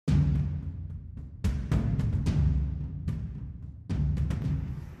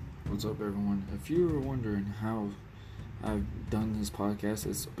What's up, everyone? If you were wondering how I've done this podcast,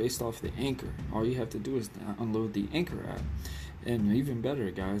 it's based off the Anchor. All you have to do is download the Anchor app. And even better,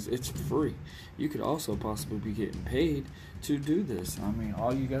 guys, it's free. You could also possibly be getting paid to do this. I mean,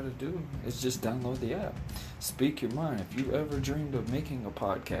 all you got to do is just download the app. Speak your mind. If you ever dreamed of making a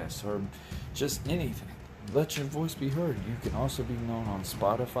podcast or just anything, let your voice be heard. You can also be known on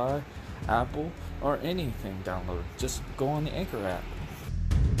Spotify, Apple, or anything downloaded. Just go on the Anchor app.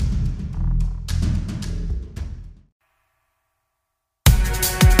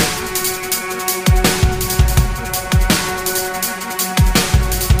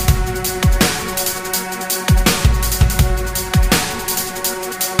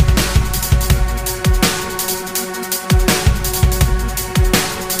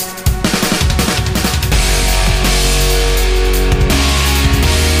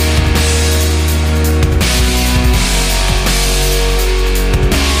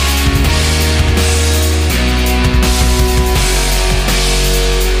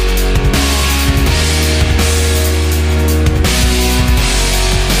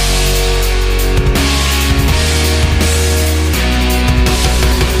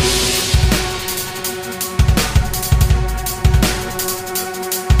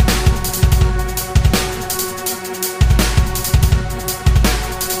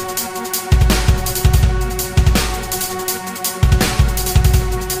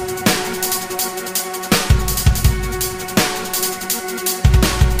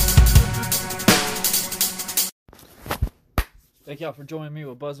 Thank y'all for joining me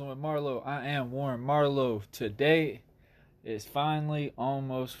with Buzzing with Marlo. I am Warren Marlo. Today is finally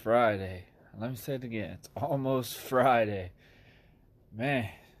almost Friday. Let me say it again. It's almost Friday. Man,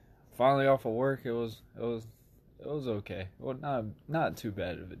 finally off of work. It was okay. Well, not too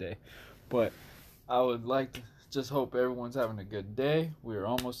bad of a day, but I would like to just hope everyone's having a good day. We're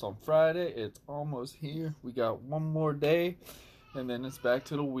almost on Friday. It's almost here. We got one more day, and then it's back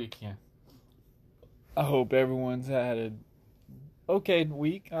to the weekend. I hope everyone's had a okay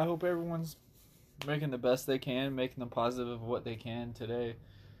week. I hope everyone's making the best they can, making the positive of what they can today.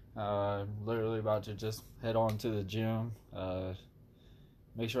 Literally about to just head on to the gym.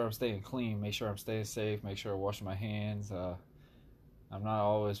 Make sure I'm staying clean, make sure I'm staying safe, make sure I wash my hands. I'm not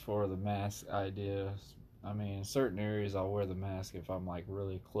always for the mask idea. I mean, in certain areas I'll wear the mask if I'm like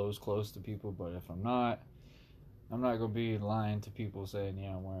really close to people, but if I'm not going to be lying to people saying, yeah,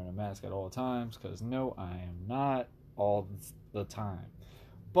 I'm wearing a mask at all times, because no, I am not all the time.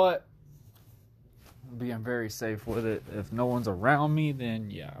 But being very safe with it. If no one's around me,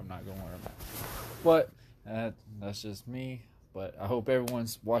 then yeah, I'm not going to wear a mask. But that's just me. But I hope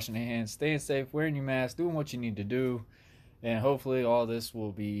everyone's washing their hands, staying safe, wearing your mask, doing what you need to do. And hopefully all this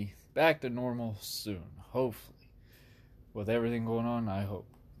will be back to normal soon. Hopefully. With everything going on, I hope.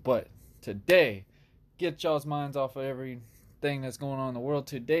 But today, get y'all's minds off of everything that's going on in the world.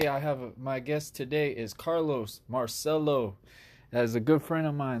 Today, my guest today is Carlos Marcelo. That is a good friend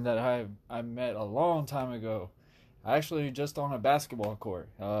of mine that I met a long time ago. Actually, just on a basketball court.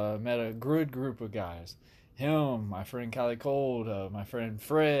 Met a good group of guys. Him, my friend Callie Cold, my friend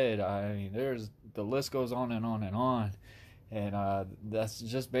Fred. I mean, the list goes on and on and on. And that's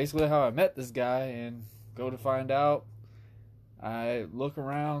just basically how I met this guy. And go to find out, I look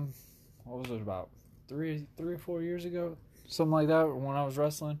around, what was it, about 3 or 4 years ago? Something like that, when I was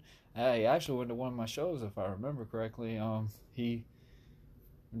wrestling. I actually went to one of my shows, if I remember correctly. He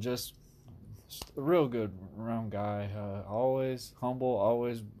just a real good round guy. Always humble,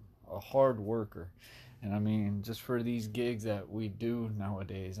 always a hard worker. And I mean, just for these gigs that we do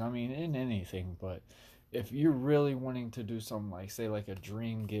nowadays, I mean, in anything, but if you're really wanting to do something like, say, like a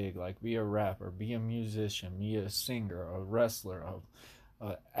dream gig, like be a rapper, be a musician, be a singer, a wrestler,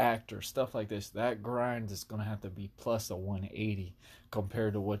 a actor, stuff like this, that grind is going to have to be plus a 180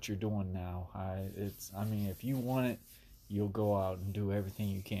 compared to what you're doing now. If you want it, you'll go out and do everything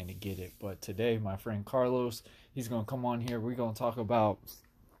you can to get it. But today, my friend Carlos, he's going to come on here. We're going to talk about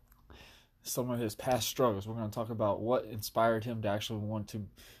some of his past struggles. We're going to talk about what inspired him to actually want to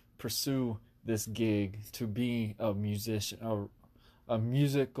pursue this gig, to be a musician, a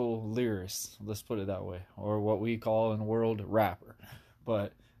musical lyricist, let's put it that way, or what we call in the world rapper.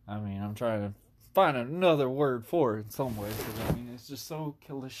 But I mean, I'm trying to find another word for it in some ways, because I mean, it's just so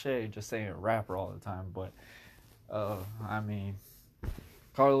cliche just saying rapper all the time. But I mean,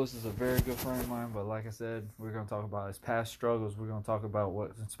 Carlos is a very good friend of mine, but like I said, we're going to talk about his past struggles. We're going to talk about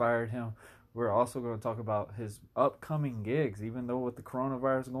what inspired him. We're also going to talk about his upcoming gigs. Even though with the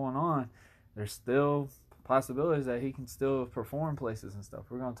coronavirus going on, there's still possibilities that he can still perform places and stuff.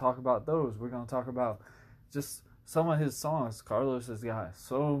 We're going to talk about those. We're going to talk about just some of his songs, Carlos has got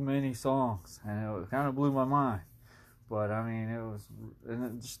so many songs, and it kind of blew my mind. But I mean, and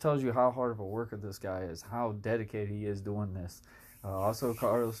it just tells you how hard of a worker this guy is, how dedicated he is doing this. Also,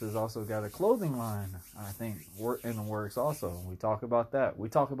 Carlos has also got a clothing line, I think, in the works also. We talk about that. We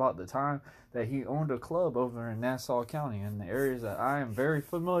talk about the time that he owned a club over in Nassau County, in the areas that I am very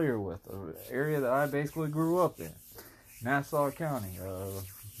familiar with, the area that I basically grew up in. Nassau County,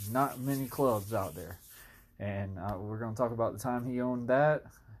 not many clubs out there. And we're going to talk about the time he owned that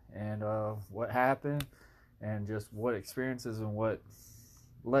and what happened and just what experiences and what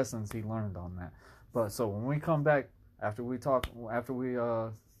lessons he learned on that. But so when we come back, after we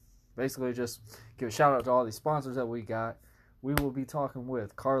basically just give a shout out to all these sponsors that we got, we will be talking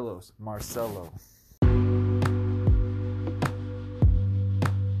with Carlos Marcello.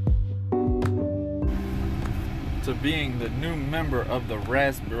 To being the new member of the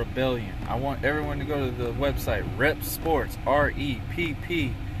Rasp Rebellion, I want everyone to go to the website Rep Sports,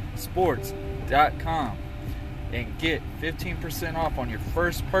 REPP Sports.com, and get 15% off on your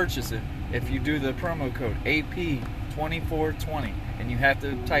first purchase if you do the promo code AP2420, and you have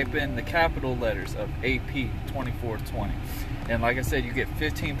to type in the capital letters of AP2420. And like I said, you get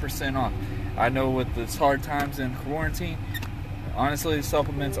 15% off. I know with the hard times in quarantine, honestly,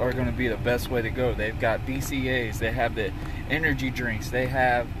 supplements are going to be the best way to go. They've got BCAAs, they have the energy drinks, they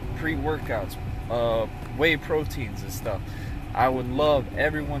have pre-workouts, whey proteins and stuff. I would love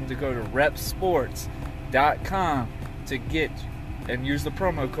everyone to go to repsports.com to get and use the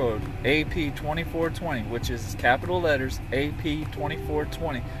promo code AP2420, which is capital letters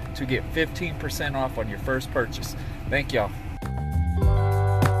AP2420, to get 15% off on your first purchase. Thank y'all.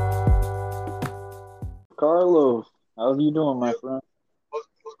 Carlos, how are you doing, my friend? What's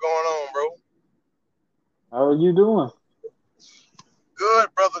going on, bro? How are you doing? Good,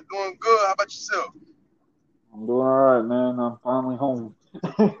 brother. Doing good. How about yourself? I'm doing all right, man. I'm finally home. I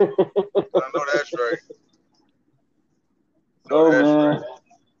know that's right.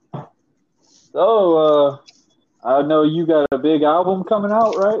 I know you got a big album coming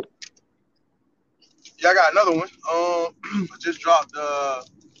out, right? Yeah, I got another one. I just dropped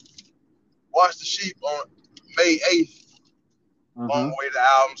Watch the Sheep on May 8th. Long way to the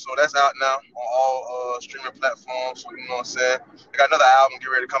album, so that's out now on all streaming platforms. So you know what I'm saying. I got another album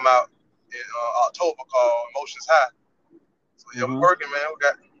getting ready to come out in October called Emotions High. So yeah, we're working, man. We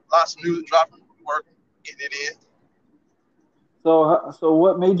got lots of music dropping, working, getting it in. So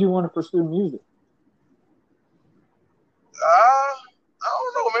what made you want to pursue music? I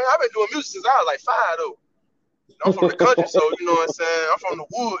don't know, man. I've been doing music since I was like 5, though. I'm from the country, so you know what I'm saying. I'm from the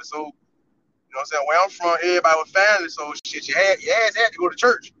woods, so you know what I'm saying. Where I'm from, everybody with family, so shit, your ass had to go to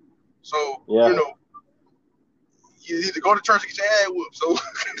church. So you know, you either go to church or get your ass whooped. So,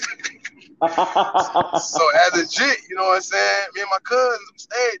 so as a jit, you know what I'm saying. Me and my cousins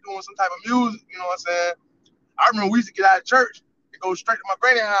stayed doing some type of music. You know what I'm saying. I remember we used to get out of church and go straight to my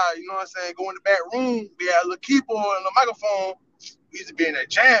granny house. You know what I'm saying. Go in the back room. We had a little keyboard and a microphone. We used to be in there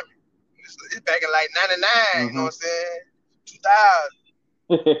jamming. It's back in like 99, you know what I'm saying? 2000.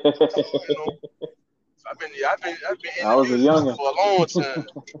 You know, so I've been in the music for a long time.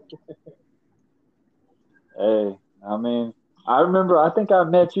 Hey, I mean, I think I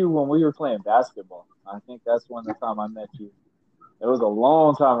met you when we were playing basketball. I think that's when the time I met you. It was a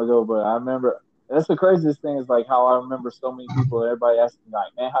long time ago, but I remember. That's the craziest thing is like how I remember so many people, everybody asking me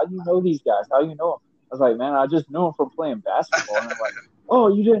like, man, how do you know these guys? How do you know them? I was like, man, I just knew them from playing basketball. And they're like, oh,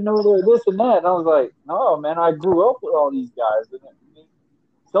 you didn't know they're this and that. And I was like, no, man, I grew up with all these guys. And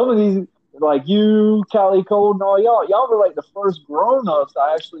some of these, like you, Cali Cole, and all y'all were like the first grown-ups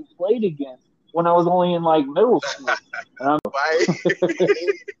I actually played against when I was only in like middle school. And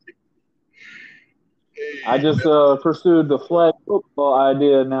I just pursued the flag football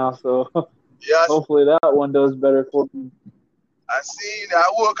idea now, so hopefully that one does better for me. I see that. I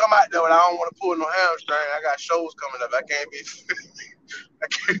will come out there, but I don't want to pull no hamstring. I got shows coming up. I can't be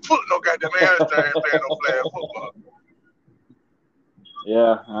pulling no goddamn hamstring playing no flag football.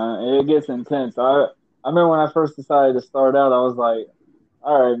 Yeah, it gets intense. I remember when I first decided to start out, I was like,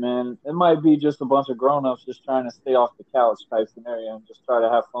 all right, man, it might be just a bunch of grown-ups just trying to stay off the couch type scenario and just try to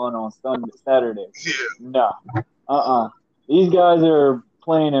have fun on Saturdays. Yeah. No. These guys are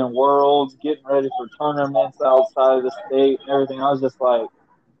playing in worlds, getting ready for tournaments outside of the state and everything. I was just like,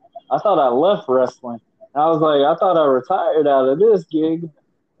 I thought I left wrestling. And I was like, I thought I retired out of this gig.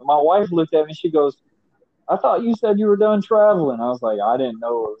 And my wife looked at me. She goes, I thought you said you were done traveling. I was like, I didn't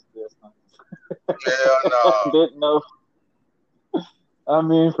know it was this. Yeah, no. Didn't know. I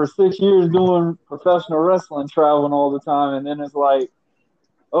mean, for 6 years doing professional wrestling, traveling all the time, and then it's like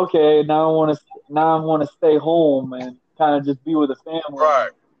okay, now I want to stay home and kind of just be with the family Right.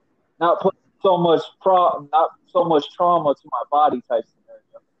 and not put not so much trauma to my body type scenario.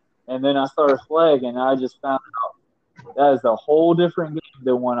 And then I started flagging, and I just found that is a whole different game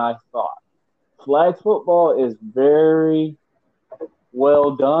than what I thought. Flag football is very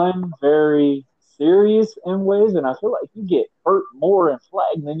well done, very serious in ways, and I feel like you get hurt more in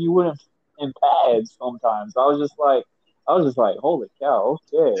flag than you would in pads sometimes. I was just like, holy cow,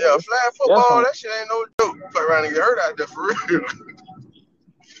 okay, Yeah, this flag football, definitely. that shit ain't no joke. You fuck around and get hurt out there for real.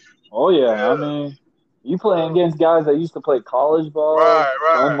 Oh yeah, I Yeah. mean, you playing against guys that used to play college ball. Right,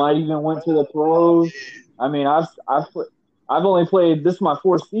 Some right. might even went to the pros. Yeah, I mean, I've only played this is my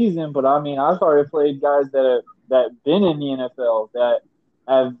fourth season, but I mean, I've already played guys that been in the NFL that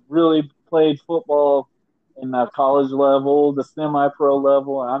have really played football in the college level, the semi-pro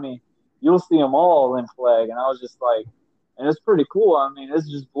level, and I mean, you'll see them all in flag, and I was just like, and it's pretty cool. I mean, it's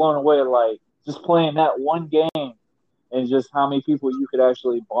just blown away, like just playing that one game and just how many people you could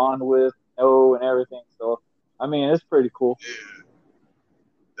actually bond with, know, and everything. So, I mean, it's pretty cool. yeah.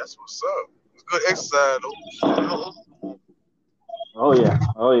 That's what's up. It's good exercise though. Oh yeah,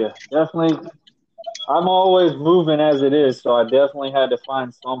 definitely. I'm always moving as it is, so I definitely had to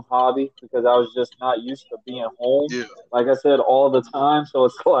find some hobby because I was just not used to being home, Yeah, like I said, all the time. So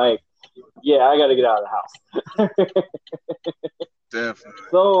it's like, yeah, I got to get out of the house. definitely.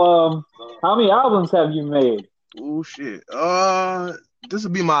 So, how many albums have you made? Oh shit. This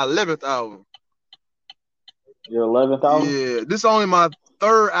will be my 11th album. Your 11th album? Yeah, this is only my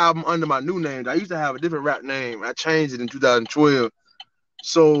third album under my new name. I used to have a different rap name. I changed it in 2012.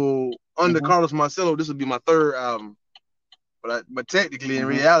 So under Mm-hmm. Carlos Marcello, this will be my third album. But technically, in Mm-hmm.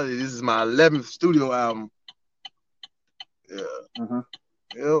 reality, this is my 11th studio album. Yeah. Mm-hmm.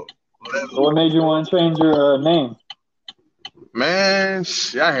 Yep. So, what made you want to change your name? Man,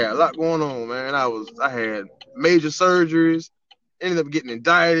 I had a lot going on, man. I had major surgeries, ended up getting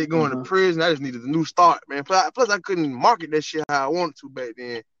indicted, going to Mm-hmm. prison. I just needed a new start, man. Plus I couldn't market that shit how I wanted to back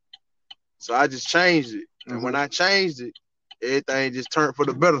then. So I just changed it. And when Mm-hmm. I changed it, everything just turned for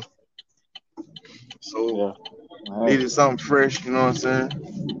the better. So Yeah. All right. needed something fresh, you know what I'm saying?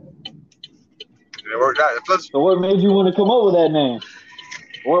 And it worked out. And plus, So, what made you want to come up with that name?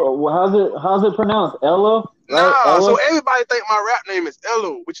 How's it pronounced? Ella, right? so Ella. everybody think my rap name is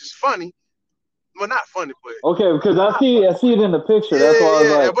Elo, which is funny. Well, not funny, but Okay, because I see it in the picture. That's why I was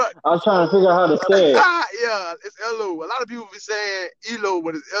yeah, like, but I was trying to figure out how to say it. yeah, it's Elo. A lot of people be saying Elo,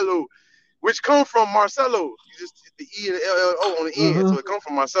 but it's Elo, which comes from Marcelo. You just the E and the LLO on the end, Mm-hmm. so it comes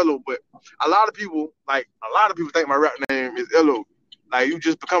from Marcelo. But a lot of people think my rap name is Elo. Like you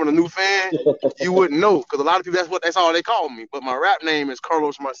just becoming a new fan, you wouldn't know because a lot of people that's all they call me. But my rap name is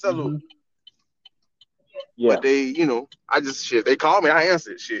Carlos Marcelo. Mm-hmm. But Yeah. they, they call me, I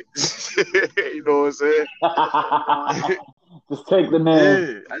answer shit. You know what I'm saying? Just take the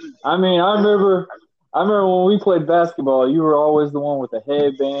name. Yeah. I mean, I remember when we played basketball. You were always the one with the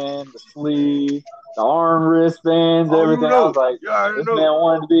headband, the sleeve, the arm wristbands, Oh, you everything. I was know. like, You already this know. man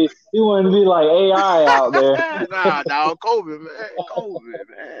he wanted to be like AI out there. Nah, dog, Kobe, man. Kobe,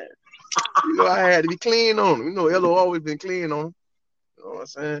 man. You know, I had to be clean on him. You know, Elo always been clean on him. You know what I'm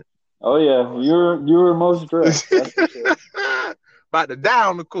saying? Oh yeah, you were most dressed. That's for sure. About to die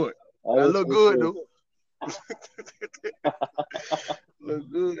on the court. That I is look for good, sure. though. Look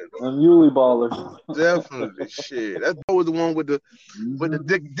good, though. Them Yuli ballers. Definitely. Shit. That's always the one with the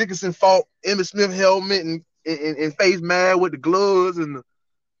Mm-hmm. Dickinson fault, Emmitt Smith helmet and face mask with the gloves and the,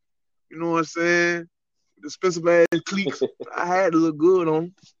 you know what I'm saying? The Spencer Bass cleats. I had to look good on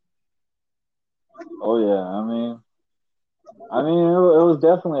 'em. Oh yeah, I mean, it was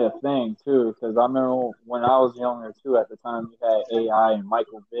definitely a thing too. Because I remember when I was younger too. At the time, you had AI and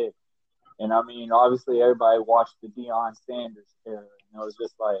Michael Vick, and I mean, obviously, everybody watched the Deion Sanders era, and it was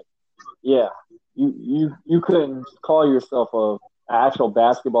just like, yeah, you couldn't call yourself a actual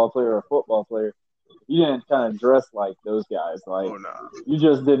basketball player or a football player. You didn't kind of dress like those guys. Like Oh, nah. you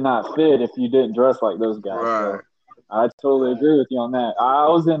just did not fit if you didn't dress like those guys. Right. So I totally agree with you on that.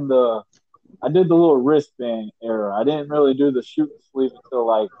 I did the little wristband era. I didn't really do the shooting sleeve until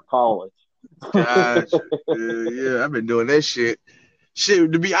like college. Gotcha. Yeah, I've been doing that shit.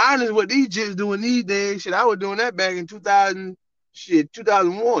 Shit, to be honest, what these jits doing these days, shit, I was doing that back in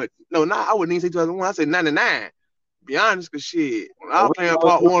 2001. No, I wouldn't even say 2001. I said 99. Be honest, because shit, when I Oh, was playing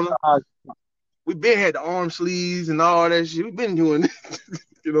Pop Warner, we been had the arm sleeves and all that shit. We been doing it.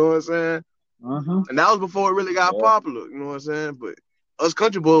 You know what I'm saying? mm-hmm. And that was before it really got Yeah. popular. You know what I'm saying? But us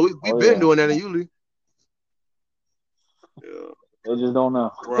country boys, we Oh, been yeah. doing that in Yulee. Yeah. They just don't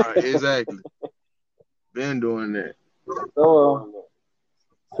know. Right, exactly. Been doing that.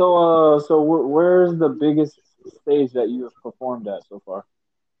 So where's the biggest stage that you have performed at so far?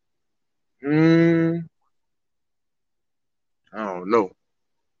 I don't know.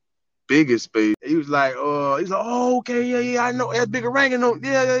 Biggest space. He was like, oh, okay, yeah, I know that bigger ranking. No,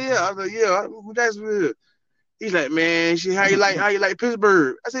 yeah. I was like, yeah, that's real. He's like, man, how you like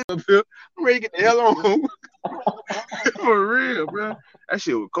Pittsburgh? I said, I'm ready to get the hell on. For real, bro. That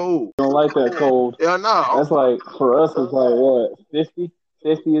shit was cold. Don't like that cold. Yeah, no. That's like for us. It's like what 50.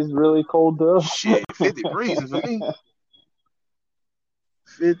 50 is really cold though. Shit, 50 freezing for me.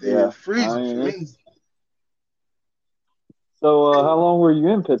 50 is freezing for me. So how long were you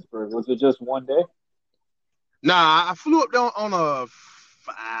in Pittsburgh? Was it just one day? Nah, I flew up there on I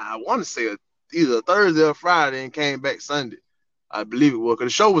want to say either Thursday or Friday and came back Sunday. I believe it was because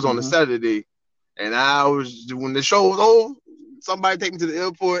the show was on a Saturday, and when the show was over, somebody take me to the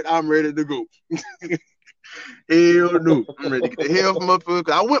airport. I'm ready to go. Hell no, I'm ready to get the hell from up here.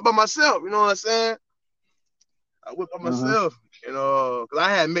 Cause I went by myself. You know what I'm saying? I went by myself. You know, because I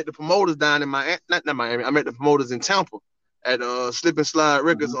had met the promoters down in not Miami. I met the promoters in Tampa at Slip and Slide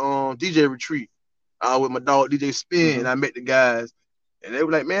Records on DJ Retreat. With my dog DJ Spin, and I met the guys, and they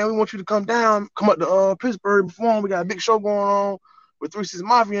were like, "Man, we want you to come up to Pittsburgh and perform. We got a big show going on with 3 6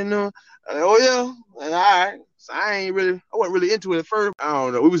 Mafia and them." I'm like, "Oh yeah," and all right. So I wasn't really into it at first. I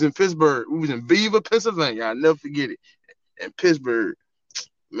don't know. We was in Pittsburgh. We was in Beaver, Pennsylvania. I'll never forget it. In Pittsburgh,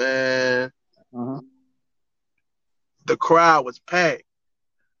 man, the crowd was packed.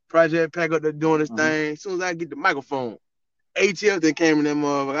 Project Pack up there doing his thing. As soon as I get the microphone, ATL then came in that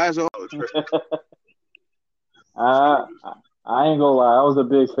motherfucker. I said, I ain't gonna lie. I was a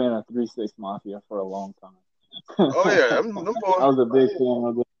big fan of 3 6 Mafia for a long time. Oh yeah, them boys. I was a big fan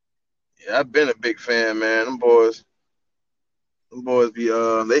of it. Yeah, I've been a big fan, man. Them boys be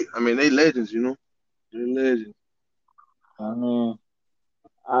they legends, you know. They're legends. I mean,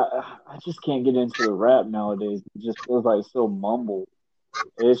 I just can't get into the rap nowadays. It just feels like so mumbled.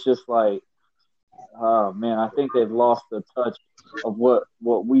 It's just like, oh man, I think they've lost the touch of what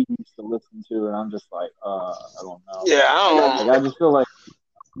we used to listen to, and I'm just like, I don't know. Yeah, I just feel like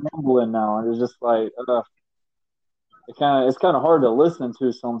mumbling now, and it's just like, it's kind of hard to listen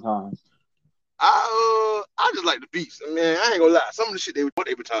to sometimes. I just like the beats. I mean, I ain't gonna lie. Some of the shit they were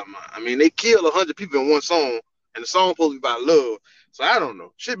talking about. I mean, they killed 100 people in one song, and the song supposed to be about love. So I don't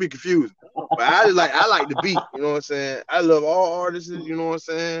know. Shit be confusing. But I like the beat. You know what I'm saying? I love all artists. You know what I'm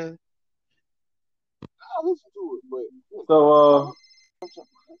saying? I listen to it, but so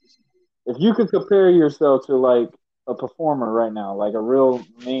if you could compare yourself to like a performer right now, like a real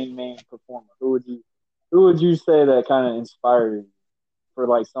main performer, who would you say that kind of inspired you for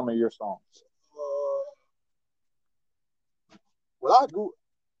like some of your songs? Well, I grew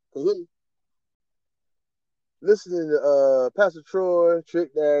listening to Pastor Troy,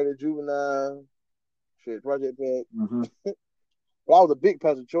 Trick Daddy, Juvenile, shit, Project Pack. But I was a big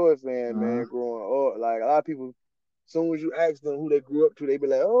Pastor Troy fan, man, growing up. Like a lot of people, as soon as you ask them who they grew up to, they be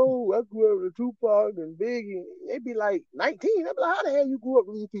like, "Oh, I grew up with Tupac and Biggie." They be like 19. They be like, "How the hell you grew up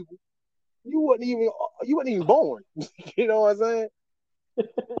with these people? You wasn't even born." You know what I'm saying?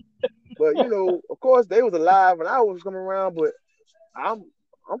 But you know, of course, they was alive when I was coming around. But I'm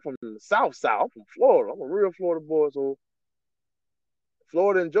from the South. I'm from Florida. I'm a real Florida boy. So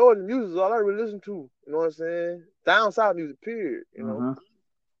Florida and Georgia music is all I really listen to. You know what I'm saying? Down South music, period. You know.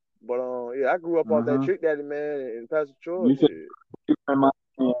 But I grew up on that Trick Daddy, man, and Pastor Troy. You remind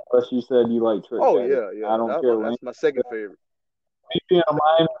me, unless you said you like Trick Daddy. Yeah. I don't care. That's my second favorite. Me being a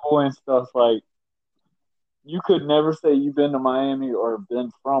Miami boy and stuff, like, you could never say you've been to Miami or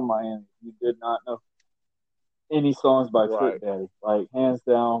been from Miami. You did not know any songs by Trick Daddy. Like, hands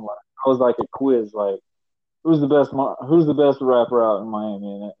down, like, I was like a quiz, like, who's the best rapper out in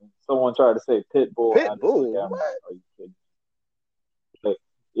Miami? And someone tried to say Pitbull. Pitbull? What? Are you kidding?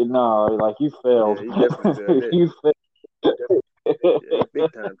 No, like, you failed. Yeah, you definitely failed. You failed. Yeah,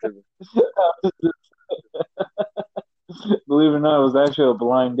 big time tripping. Believe it or not, it was actually a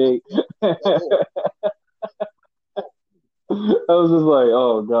blind date. I was just like,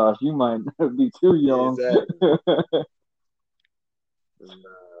 oh gosh, you might be too young. Exactly.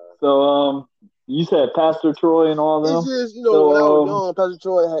 So, you said Pastor Troy and all them? It's just, you know, when I was young, Pastor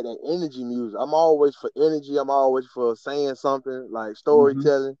Troy had that energy music. I'm always for energy. I'm always for saying something, like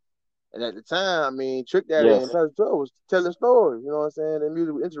storytelling. And at the time, I mean, Trick Daddy and Pastor Troy was telling stories. You know what I'm saying? Their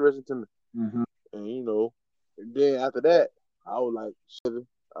music was interesting to me. And, you know, and then after that, I was like, shit,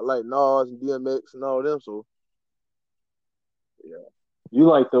 I like Nas and DMX and all them. So, yeah. You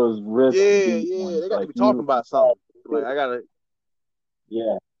like those riffs? Yeah. They got to be talking about something. Like, I got to.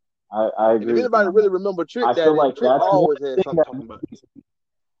 Yeah. I agree. And if anybody really remember Trick Daddy, like Trick always had something talking about.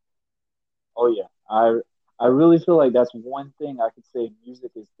 Oh yeah, I really feel like that's one thing I could say music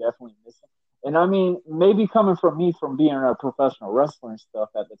is definitely missing. And I mean, maybe coming from me from being a professional wrestler and stuff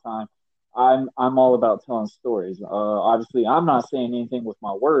at the time, I'm all about telling stories. Obviously, I'm not saying anything with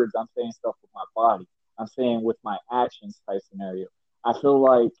my words. I'm saying stuff with my body. I'm saying with my actions type scenario. I feel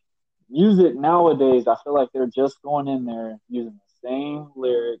like music nowadays, I feel like they're just going in there using the same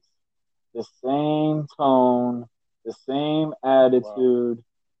lyrics, the same tone, the same attitude,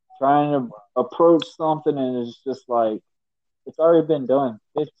 trying to approach something, and it's just like it's already been done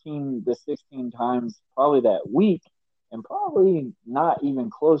 15 to 16 times probably that week, and probably not even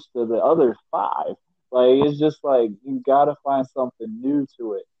close to the other five. Like it's just like you got to find something new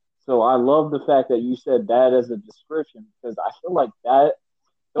to it. So I love the fact that you said that as a description because I feel like that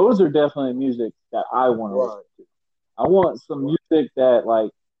those are definitely music that I want to listen to. I want some music that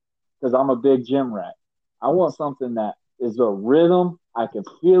like because I'm a big gym rat. I want something that is a rhythm. I can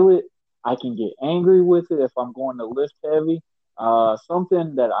feel it. I can get angry with it if I'm going to lift heavy.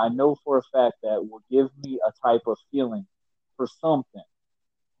 Something that I know for a fact that will give me a type of feeling for something.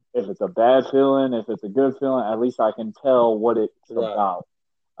 If it's a bad feeling, if it's a good feeling, at least I can tell what it's about.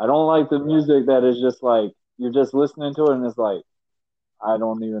 I don't like the music that is just like you're just listening to it and it's like I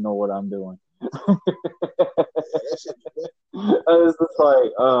don't even know what I'm doing. It's just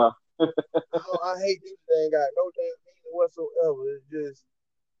like I hate this thing. Got no damn meaning whatsoever. It's just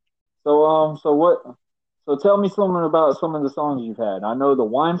So tell me something about some of the songs you've had. I know the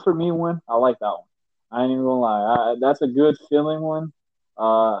 "Wine for Me" one. I like that one. I ain't even gonna lie. That's a good feeling one.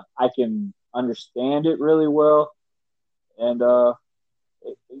 I can understand it really well, and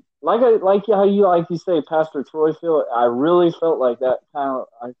like how you say Pastor Troy feel. I really felt like that I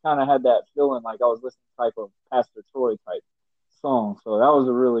kind of had that feeling like I was listening to type of Pastor Troy type song. So that was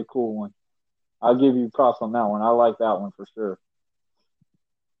a really cool one. I'll give you props on that one. I like that one for sure.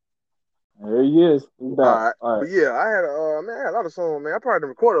 There he is. He's back. All right. But yeah, I had a lot of songs, man. I probably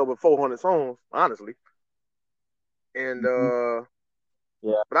recorded over 400 songs, honestly. And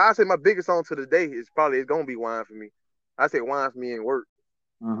yeah. But I say my biggest song to the day is probably gonna be "Wine for Me." I say "Wine for Me" ain't work.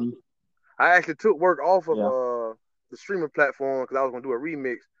 Mm-hmm. I actually took work off of the streaming platform because I was gonna do a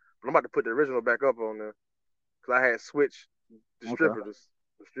remix, but I'm about to put the original back up on there because I had switched the stripper. The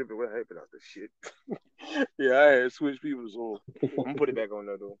stripper, what I hate out this shit. Yeah, I had switched people, so I'm gonna put it back on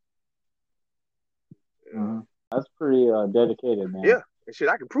there though. Yeah. Mm-hmm. That's pretty dedicated, man. Yeah, and shit,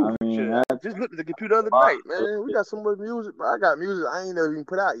 I can prove it. Shit, I just looked at the computer the other night, man. We got so much music, but I got music I ain't never even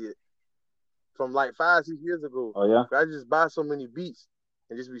put out yet from like 5-6 years ago. Oh yeah, I just buy so many beats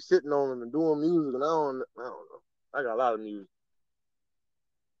and just be sitting on them and doing music, and I don't know. I got a lot of music.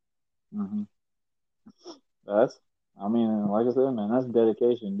 Mm-hmm. I mean, like I said, man, that's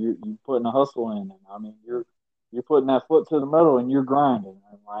dedication. You putting a hustle in, and I mean, you're putting that foot to the metal, and you're grinding,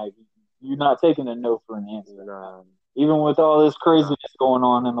 and like you're not taking a no for an answer. Even with all this craziness going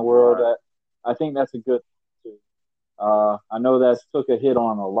on in the world, I think that's a good thing too. I know that's took a hit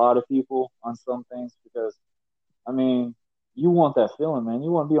on a lot of people on some things because, I mean, you want that feeling, man. You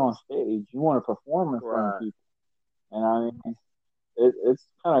want to be on stage. You want to perform in front of people, and I mean, it's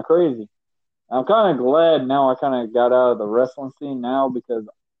kind of crazy. I'm kind of glad now I kind of got out of the wrestling scene now because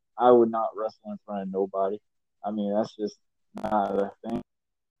I would not wrestle in front of nobody. I mean, that's just not a thing.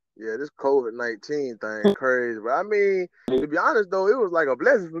 Yeah, this COVID-19 thing crazy. But I mean, to be honest though, it was like a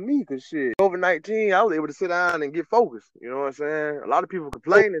blessing for me because shit, COVID-19, I was able to sit down and get focused. You know what I'm saying? A lot of people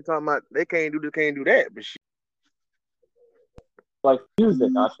complaining, talking about they can't do this, can't do that, but shit. Like music,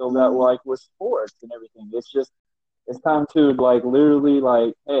 I feel that like with sports and everything. It's time to like literally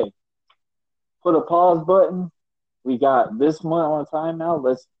like, hey, put a pause button. We got this amount of time now.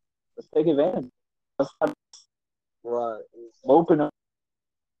 Let's take advantage. Let's open up.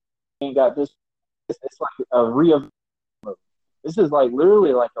 Ain't got this. It's like a This is like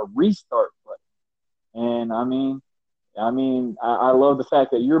literally like a restart button. And I mean, I love the fact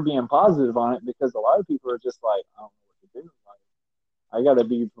that you're being positive on it because a lot of people are just like, I don't know what to do. Like, I got to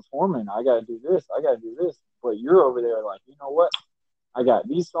be performing. I got to do this. I got to do this. But you're over there like, you know what? I got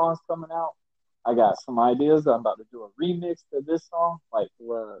these songs coming out. I got some ideas. I'm about to do a remix to this song. Like,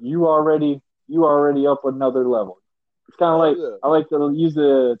 you already up another level. It's kind of like I like to use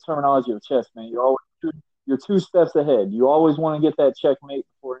the terminology of chess, man. You're 2 steps ahead. You always want to get that checkmate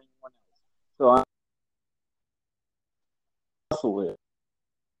before anyone else. So I hustle with it.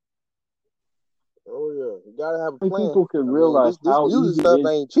 Oh yeah, you gotta have a plan. People could realize this how music easy stuff it is.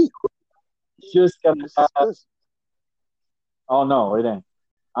 ain't cheap. Just gotta Oh no, it ain't.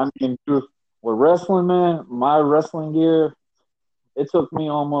 I mean, with wrestling, man, my wrestling gear, it took me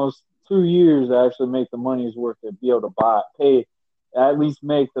almost 2 years to actually make the money's worth to be able to pay at least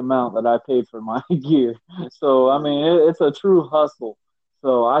make the amount that I paid for my gear. So I mean, it's a true hustle.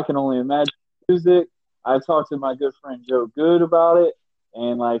 So I can only imagine music. I talked to my good friend Joe Good about it,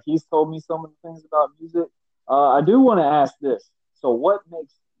 and like he's told me some of the things about music. I do want to ask this. So, what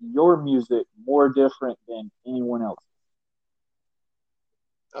makes your music more different than anyone else?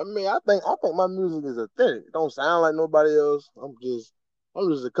 I mean, I think my music is authentic. It don't sound like nobody else. I'm just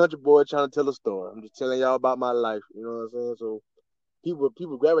a country boy trying to tell a story. I'm just telling y'all about my life. You know what I'm saying? So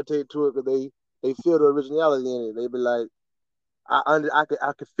people gravitate to it because they feel the originality in it. They be like,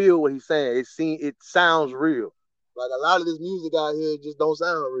 I could feel what he's saying. It sounds real. Like a lot of this music out here just don't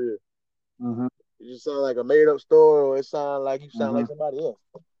sound real. Mm-hmm. It just sound like a made up story, or it sound like you sound like Mm-hmm. somebody else.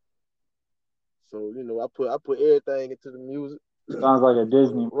 So I put everything into the music. Sounds like a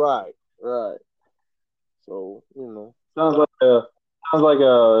Disney. Right. So Sounds like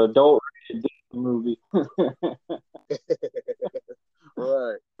a adult rated Disney movie.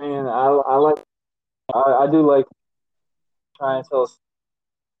 right. Man, I do like trying to tell us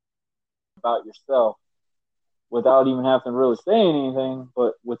about yourself without even having to really say anything,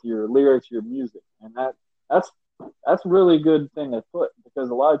 but with your lyrics, your music, and that's really good thing to put because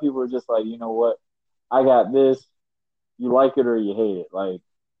a lot of people are just like, you know what, I got this, you like it or you hate it, like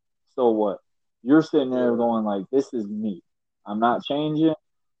so what? You're sitting there going like, this is me. I'm not changing.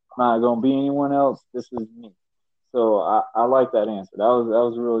 I'm not gonna be anyone else. This is me. So I like that answer. That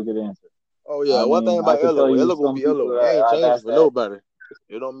was a really good answer. Oh yeah, I one thing mean, I about could tell Elo, you Elo gonna some be people Elo. He that ain't I've changing asked for that. nobody.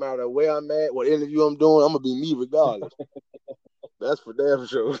 It don't matter where I'm at, what interview I'm doing, I'm gonna be me regardless. That's for damn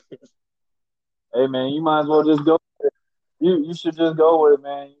sure. Hey man, you might as well just go. You should just go with it,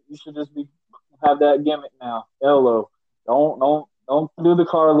 man. You should just have that gimmick now. Elo. Don't do the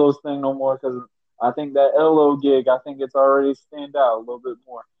Carlos thing no more because I think that Elo gig, I think it's already stand out a little bit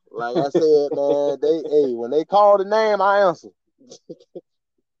more. Like I said, man, when they call the name, I answer.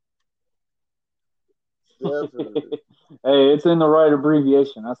 Definitely. Hey, it's in the right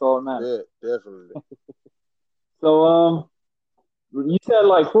abbreviation. That's all that matters. Yeah, definitely. So you said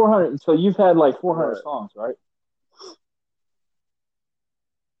like 400. So you've had like 400 Right. songs, right?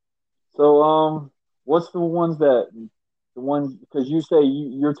 So what's the ones because you say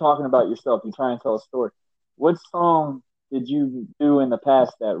you're talking about yourself. You try and tell a story. What song did you do in the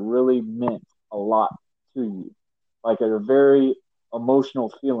past that really meant a lot to you, like a very emotional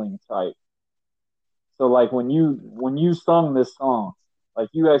feeling type? So like when you sung this song, like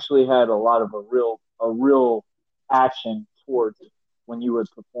you actually had a lot of a real action towards it when you would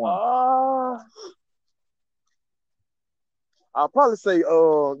perform. I'll probably say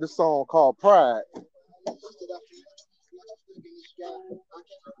this song called Pride.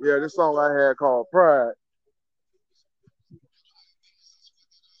 Yeah, this song I had called Pride.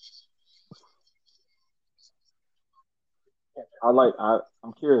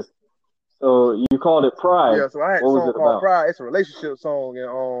 I'm curious. So you called it Pride. Yeah, so I had a What was song it called about? Pride. It's a relationship song,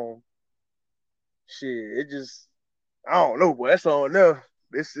 and shit, it just I don't know, boy. That song there,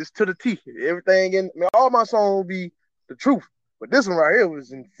 it's to the T. Everything in, I mean, all my songs will be the truth, but this one right here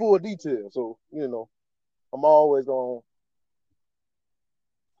was in full detail. So I'm always on.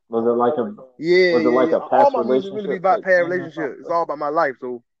 Was it like a Yeah. past All my music really be relationship about type past thing or relationship. It's something? all about my life.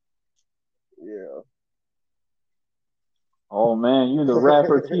 So yeah. Oh man, you the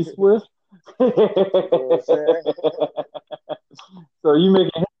rapper T Swift? You know what I'm saying? So you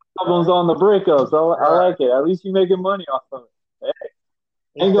making albums on the breakups. I like it. At least you making money off of it.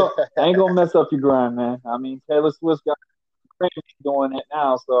 Hey, ain't gonna mess up your grind, man. I mean, Taylor Swift got doing it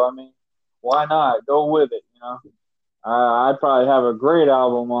now, so I mean, why not go with it? You know, I'd probably have a great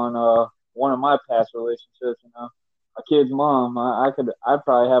album on one of my past relationships. You know, my kid's mom. I'd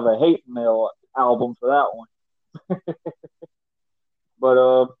probably have a hate mail album for that one. But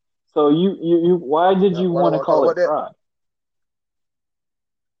so you why did you want to call it Pride?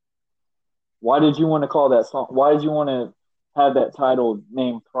 Why did you want to call that song? Why did you want to have that title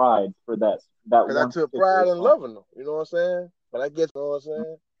named Pride for that Because I one took particular pride in song? loving them. You know what I'm saying? But I guess, you know what I'm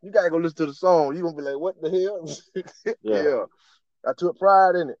saying? You got to go listen to the song. You're going to be like, what the hell? Yeah. I took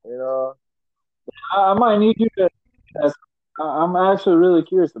pride in it. I might need you to. I'm actually really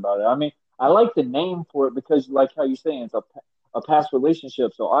curious about it. I mean, I like the name for it because, like how you're saying, it's a past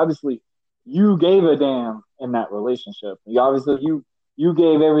relationship. So obviously, you gave a damn in that relationship. You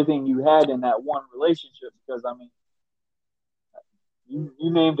gave everything you had in that one relationship because I mean, you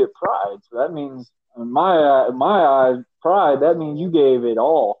named it Pride. So that means in my eyes, Pride. That means you gave it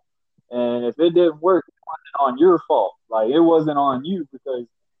all. And if it didn't work, it wasn't on your fault. Like it wasn't on you because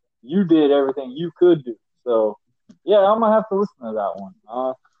you did everything you could do. So yeah, I'm gonna have to listen to that one.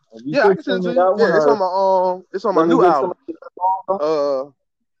 you Yeah, I could can send send it me to you. that one, Yeah, or it's on my let me new get album. somebody to call.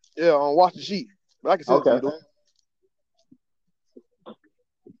 Yeah, on Watch the Sheet. But I can send it to Okay. you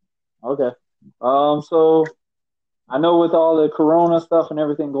though. Okay. So I know with all the Corona stuff and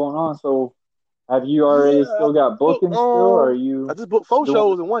everything going on, so have you already Yeah, still got booked, bookings still? Or are I you just booked 4 doing?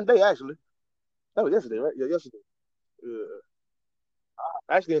 shows in one day actually. That was yesterday, right? Yeah, yesterday.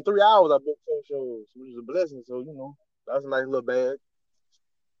 Actually, in 3 hours I booked 4 shows, which is a blessing. So that's a nice little bag.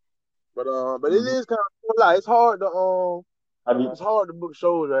 But it Mhm. is kind of like Have you? it's hard to book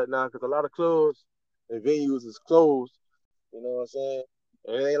shows right now because a lot of clubs and venues is closed. You know what I'm saying?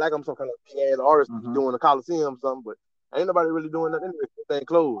 And it ain't like I'm some kind of big ass artist Mhm. doing a Coliseum or something, but ain't nobody really doing nothing anyway. Everything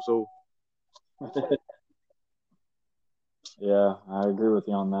closed. So Yeah, I agree with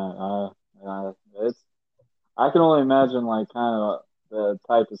you on that. It's I can only imagine like kind of the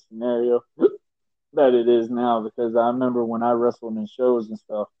type of scenario that it is now, because I remember when I wrestled in shows and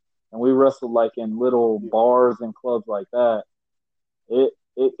stuff, and we wrestled like in little yeah, bars and clubs like that.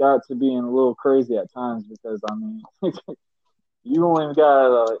 It got to being a little crazy at times, because I mean you only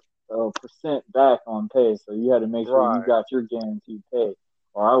got a percent back on pay, so you had to make sure you right, got your guaranteed pay,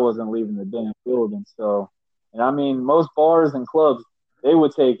 or I wasn't leaving the damn building. So, and I mean, most bars and clubs, they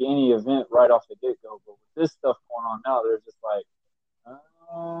would take any event right off the get go, but with this stuff going on now, they're just like,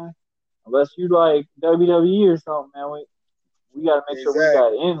 unless you like WWE or something, man, we got to make sure we got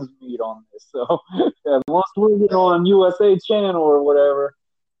exactly. ends meet on this. So, yeah, once we get on USA Channel or whatever,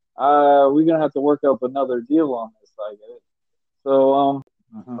 we're gonna have to work up another deal on this, I guess. So,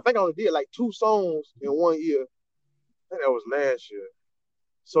 I think I only did like 2 songs in one year. I think that was last year.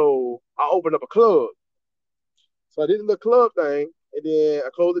 So I opened up a club. So I did a little club thing, and then I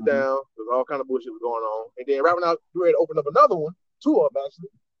closed it mhm. down because all kind of bullshit was going on. And then right when I was ready to open up another one, 2 of them actually,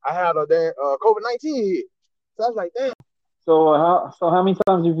 I had a damn COVID-19 hit. So I was like, damn, So how many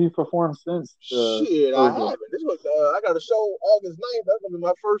times have you performed since the shit, I surgery? haven't. This was I got a show August 9th. That's gonna be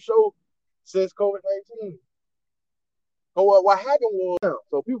my first show since COVID-19. So what happened was,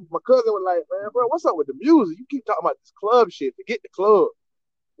 so people, my cousin was like, man, bro, what's up with the music? You keep talking about this club shit. Forget the club.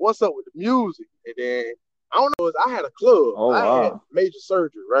 What's up with the music? And then I don't know, I had a club. Oh I had wow. major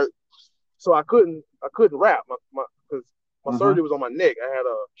surgery, right? So I couldn't rap because my Mhm. surgery was on my neck. I had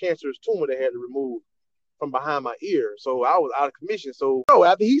a cancerous tumor they had to remove from behind my ear. So I was out of commission. So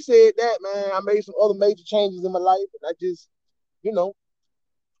after he said that, man, I made some other major changes in my life, and I just, you know,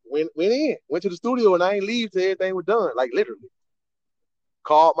 went to the studio, and I ain't leave till everything was done. Like literally.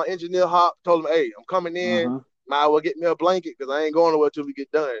 Called my engineer Hop, told him, hey, I'm coming in. Mhm. Might as well get me a blanket because I ain't going nowhere till we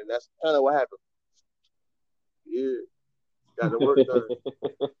get done. And that's kind of what happened. Yeah, got the work done.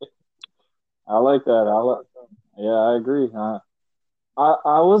 I like that. Yeah, I agree. I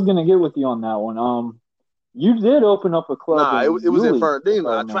was gonna get with you on that one. You did open up a club Nah, in it was in Yulee, if I Fernandina.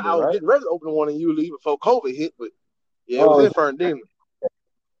 remember I was right. getting ready to open one in Yulee before COVID hit, but yeah, it was Oh, in Fernandina.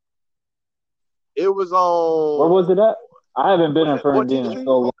 It was where on was it at? I haven't been what's in that, 14th Fernandina in Street?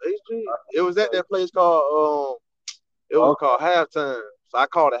 so long. 8th Street? It was at that place called it was Okay. called Halftime. So I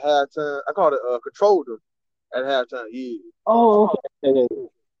called it halftime. I called it Control Room at halftime. Yeah, Oh, okay. Yeah, yeah.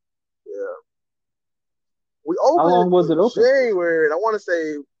 yeah. We How opened long was in it open for? January, and I want to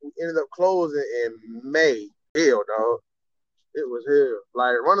say we ended up closing in May. Hell, dog. It was hell.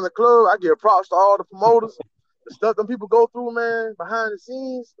 Like running the club, I give props to all the promoters. The stuff them people go through, man, behind the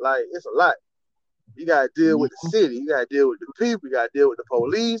scenes, like it's a lot. You gotta deal with the Mhm. city. You gotta deal with the people. You gotta deal with the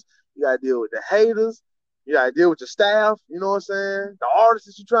police. You gotta deal with the haters. You gotta deal with your staff. You know what I'm saying? The artists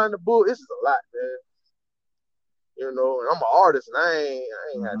that you're trying to book. This is a lot, man. You know, and I'm an artist, and I ain't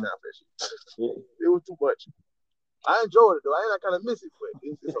had Mhm. time for that shit. Yeah. It was too much. I enjoyed it though. I kind of miss it, but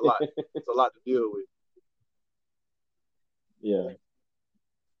it's a lot. It's a lot to deal with. Yeah.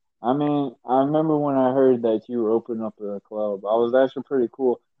 I mean, I remember when I heard that you were opening up a club. I was actually pretty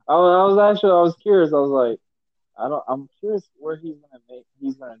cool. I was curious. I was like, I'm curious where he's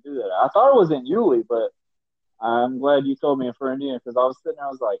gonna do that. I thought it was in Yulee, but I'm glad you told me in Fernandina, because I was sitting there, I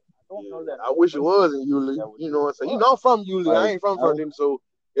was like, I don't know Yeah, that I many wish it places was in Yulee. that would You do know what I'm a saying? You club. know I'm from Yulee. I Like, ain't from I was, Fernandina, so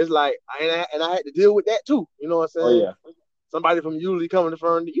it's like I had to deal with that too. You know what I'm oh saying? yeah. Somebody from Yulee coming to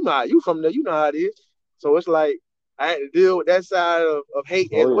Fernandina, you know how you from there, you know how it is. So it's like I had to deal with that side of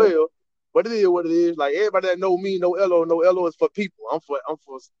hate as Oh yeah. well. But it is what it is. Like everybody that know me, know Elo is for people. I'm for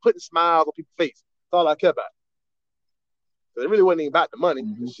putting smiles on people's face. That's all I care about. So it really wasn't even about the money.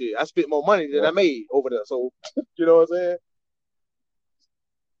 Hmm. Shit, I spent more money than Yeah. I made over there. So you know what I'm saying?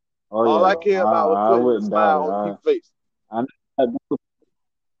 Oh All I yeah. care about was I putting the wouldn't doubt smile it. on people's face. I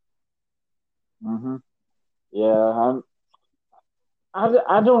hmm Yeah. I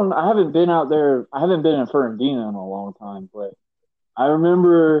haven't been out there. I haven't been in Fernandina in a long time, but I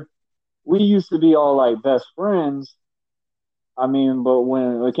remember we used to be all like best friends. I mean, but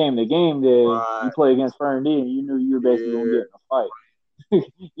when it came to game day, Right. you play against Fernandina, you knew you were basically gonna Yeah. get in a fight.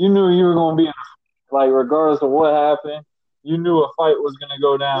 You knew you were gonna be in a, like regardless of what happened, you knew a fight was gonna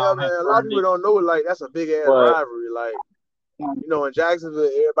go Yeah, down in man. A lot of people Fernandina. don't know, like, that's a big ass But rivalry. Like, you know, in Jacksonville,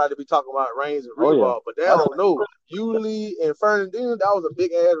 everybody be talking about Reigns and oh yeah, Reebok, but they that's don't know. Yulee and Fernandina, that was a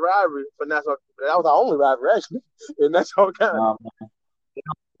big ass rivalry for Nassau. That was our only rivalry, actually. And that's all kind of. man.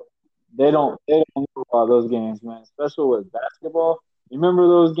 They don't know about those games, man. Especially with basketball. You remember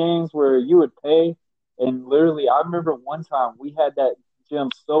those games where you would pay and literally I remember one time we had that gym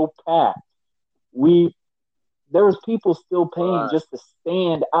so packed. We there was people still paying Right. just to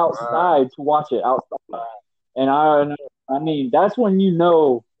stand outside to watch it outside. And I mean that's when you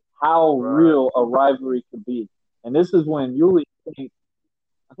know how Right. real a rivalry could be. And this is when Yulee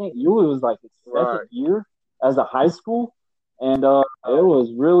I think Yulee was like his second Right. year as a high school, and it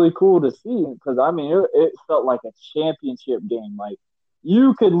was really cool to see because I mean it felt like a championship game. Like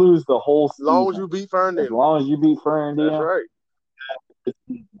you could lose the whole As long as season you beat as Fernandina. long as you beat That's Fernandina, right.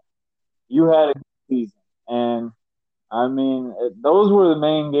 you had a good season. And I mean those were the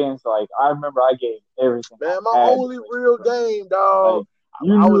main games. Like I remember I gave everything Man, I my had to only play real for Fernandina. game, dog, Like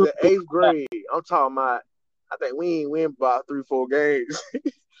you I was knew in 8th grade. I'm talking about, I think we ain't win about 3-4 games.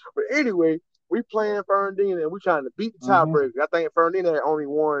 But anyway, we playing Fernandina and we trying to beat the tiebreaker. I think Fernandina had only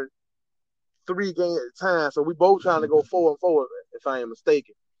won 3 games at a time, so we both trying to go 4-4, if I ain't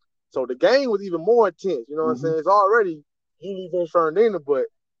mistaken. So the game was even more intense. You know what I'm saying? It's already Yulee versus Fernandina, but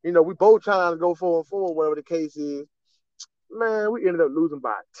you know we both trying to go 4-4, whatever the case is. Man, we ended up losing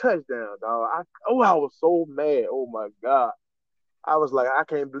by a touchdown, dog. I was so mad. Oh my god, I was like, I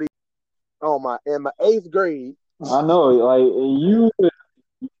can't believe. Oh my, in my 8th grade. I know, like you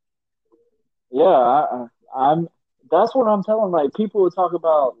yeah, I'm. That's what I'm telling. Like people would talk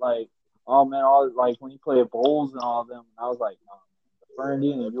about, like, oh man, all like when you play at bowls and all of them. And I was like, no, the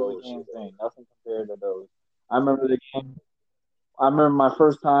Fernandina and That Yulee bullshit. games ain't nothing compared to those. I remember the game. I remember my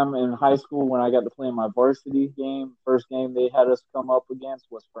first time in high school when I got to play in my varsity game. First game they had us come up against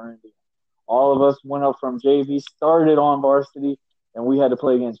was Fernandina. All of us went up from JV, started on varsity, and we had to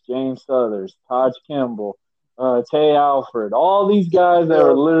play against James Southers, Taj Kimball, Tay Alfred, all these guys that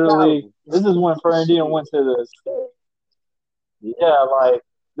were literally. This is when Fernandina went to the state. Yeah, like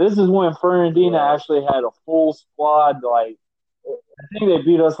this is when Fernandina actually had a full squad. Like I think they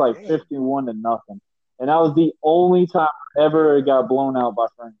beat us like 51-0, and that was the only time I ever got blown out by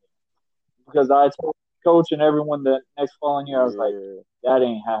Fernandina. Because I told the coach and everyone that next following year I was like, that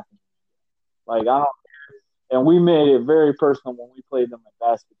ain't happening. Like I don't. And we made it very personal when we played them in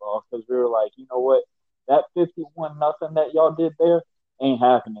basketball because we were like, you know what, that 51-0 that y'all did there ain't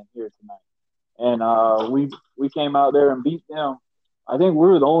happening here tonight. And we came out there and beat them. I think we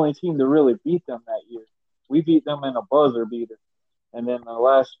were the only team to really beat them that year. We beat them in a buzzer beater, and then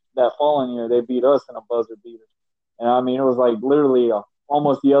that following year they beat us in a buzzer beater. And I mean it was like literally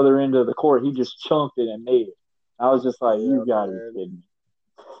almost the other end of the court. He just chunked it and made it. I was just like, you gotta be kidding me.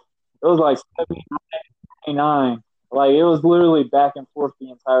 It was like 79. Like it was literally back and forth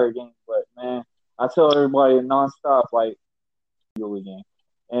the entire game. But man, I tell everybody nonstop like Yulee game.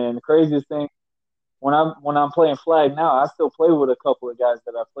 And the craziest thing when I'm playing flag now, I still play with a couple of guys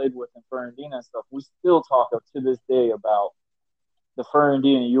that I played with in Fernandina and stuff. We still talk up to this day about the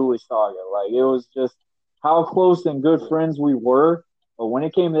Fernandina and Yulee saga. Like it was just how close and good friends we were. But when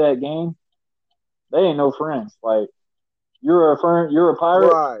it came to that game, they ain't no friends. Like you're a pirate.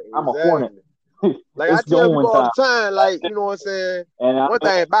 Right, I'm a hornet. Like I tell people all the time, like, you know what I'm saying? And one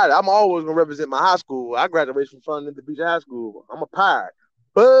thing about it, I'm always gonna represent my high school. I graduated from Fernandina Beach High School. I'm a pirate.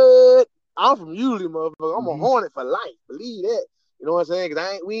 But I'm from Yulee, motherfucker. I'm a hornet for life. Believe that. You know what I'm saying?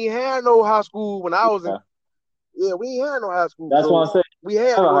 Cause we ain't had no high school when I was in. Yeah, we ain't had no high school. That's what I'm saying. We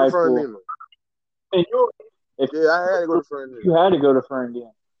had to go to Fernandina. Yeah, I had to go to Fernandina. You had to go to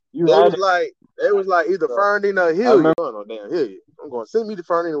Fernandina. It was like either Fernandina or Hilliard. Oh no, damn Hilliard. I'm going to send me to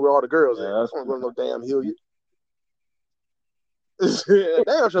Fernandina with all the girls in. I don't go to no damn Hilliard.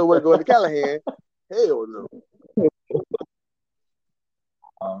 Damn sure wouldn't go to Callahan. Hell no.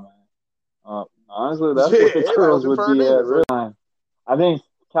 Honestly, that's what the girls would be at real time. I think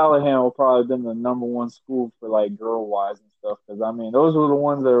Callahan will probably been the number one school for like girl wise and stuff. Because I mean, those were the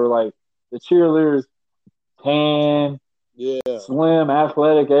ones that were like the cheerleaders, tan, slim,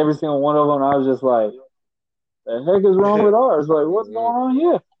 athletic, every single one of them. I was just like, the heck is wrong with ours? Like, what's going on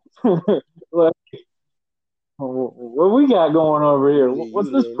here? Like, what we got going over here?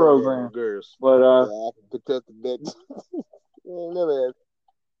 What's this program? But I can contest that. Never had.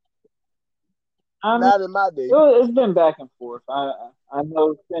 I mean, Not in my day. it's been back and forth. I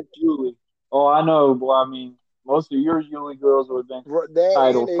know since Julie. Oh, I know. Well, I mean, most of your Julie girls would have been That and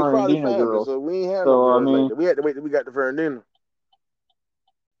titled they probably Fernandina family, girls. so we ain't have no So I girls like mean, that. We had to wait till we got the Fernandina.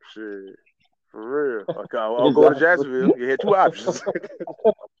 Shit, for real. Okay, I'll go to Jacksonville. You had 2 options.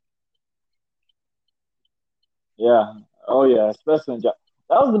 Yeah. Oh yeah, especially in that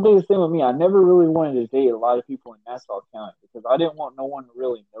was the biggest thing with me. I never really wanted to date a lot of people in Nassau County because I didn't want no one to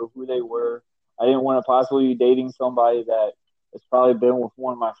really know who they were. I didn't want to possibly be dating somebody that has probably been with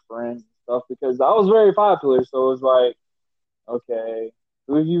one of my friends and stuff because I was very popular. So it was like, okay,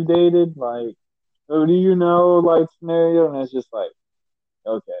 who have you dated? Like, who do you know? Like scenario, and it's just like,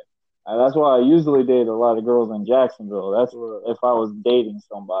 okay. That's why I usually date a lot of girls in Jacksonville. That's if I was dating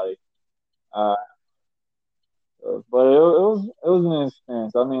somebody. Uh, but it was an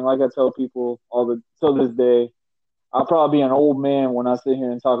experience. I mean, like I tell people till this day, I'll probably be an old man when I sit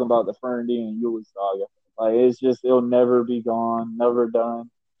here and talk about the Fernandina and Yulee saga. Like it's just it'll never be gone, never done.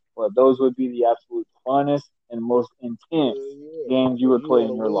 But those would be the absolute funnest and most intense games you would play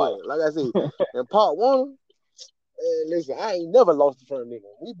in your life. Like I said, in part 1, listen, I ain't never lost to Fernandina.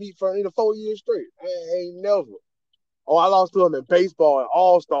 We beat Fernandina 4 years straight. I ain't never. Oh, I lost to them in baseball and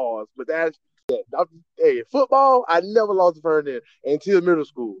All-Stars, but that's hey, football, I never lost to Fernandina until middle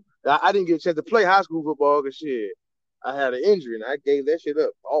school. I didn't get a chance to play high school football because shit, I had an injury and I gave that shit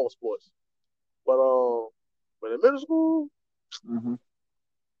up, all sports. But in middle school, I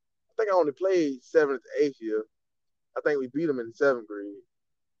think I only played 7th to 8th year. I think we beat them in the 7th grade.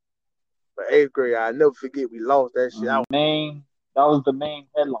 But 8th grade, I never forget we lost that shit. That was the main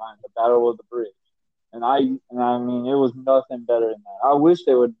headline, the Battle of the Bridge. And I mean, it was nothing better than that. I wish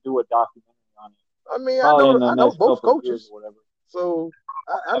they would do a documentary on it. I mean, I know both coaches. Whatever. So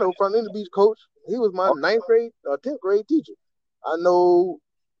I know Fernandina Beach coach. He was my 9th grade or 10th grade teacher. I know,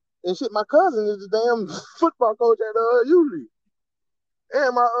 and shit, my cousin is the damn football coach at Yulee.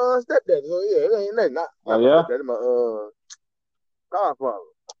 And my stepdaddy. So yeah, it ain't nothing. Not my stepdaddy, my godfather.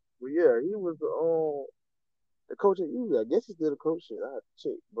 But yeah, he was the coach at Yulee. I guess he's still the coach. Shit, I have to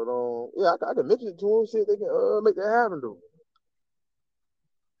check. But yeah, I can mention it to him. See if they can make that happen though.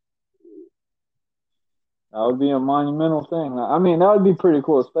 That would be a monumental thing. I mean, that would be pretty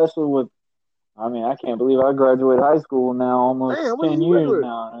cool, especially with. I mean, I can't believe I graduated high school now, almost 10 years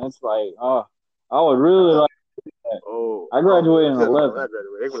now, and it's like, oh, I would really like that. Oh, I graduated in 11.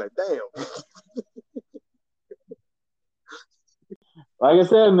 They were like, damn. Like I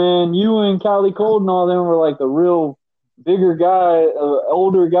said, man, you and Callie Cold and all them were like the real bigger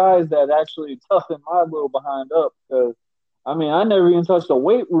older guys that actually toughened my little behind up. Because, I mean, I never even touched a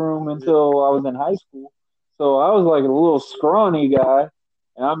weight room until I was in high school. So I was like a little scrawny guy.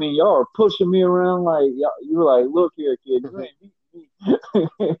 And I mean, y'all were pushing me around like, you were like, look here, kid, you ain't beating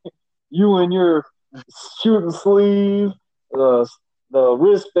me. You and your shooting sleeve, the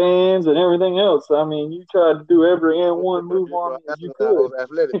wristbands and everything else. I mean, you tried to do every N1 move on me as you could. I was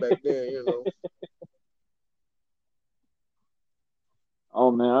athletic back then, you know.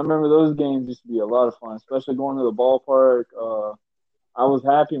 Oh, man, I remember those games used to be a lot of fun, especially going to the ballpark. I was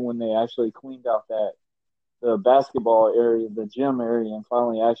happy when they actually cleaned out the basketball area, the gym area, and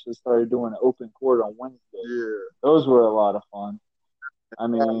finally actually started doing open court on Wednesday. Yeah. Those were a lot of fun. I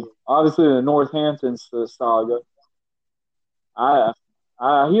mean, obviously the Northampton saga. I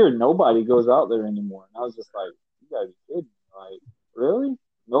hear nobody goes out there anymore. And I was just like, you gotta be kidding me. Like, really?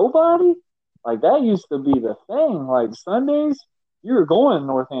 Nobody? Like, that used to be the thing. Like, Sundays, you were going to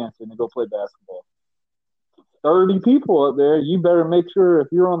Northampton to go play basketball. 30 people up there, you better make sure if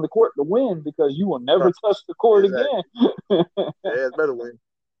you're on the court to win because you will never touch the court again. Yeah, it's better win.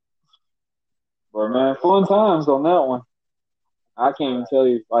 But, man, fun times on that one. I can't even tell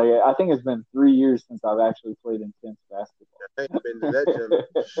you. Like, I think it's been 3 years since I've actually played intense basketball. I think I've been to that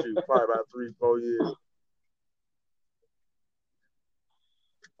gym, shoot, probably about 3-4 years.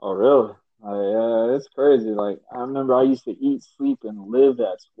 Oh, really? Yeah, it's crazy. Like, I remember I used to eat, sleep, and live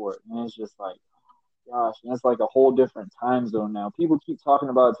that sport. And it's just like, gosh, and it's like a whole different time zone now. People keep talking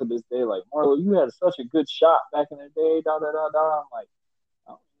about it to this day. Like, Marlo, you had such a good shot back in the day, da-da-da-da. I'm like,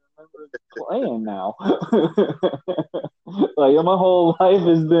 I don't remember playing now. Like, my whole life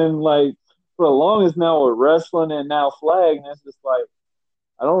has been, like, for the longest now with wrestling and now flag. And it's just like,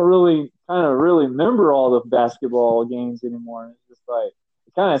 I don't really remember all the basketball games anymore. And it's just like,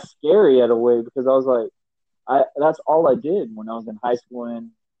 it's kind of scary at a way because I was like, that's all I did when I was in high school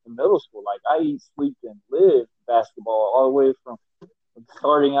and in middle school. Like, I eat, sleep, and live basketball all the way from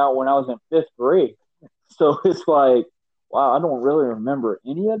starting out when I was in 5th grade. So it's like, wow, I don't really remember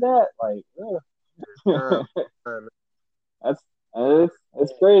any of that. Like,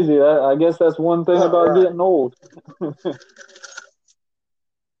 It's crazy. I guess that's one thing about Right. getting old.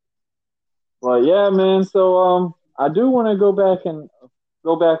 But yeah, man. So I do want to go back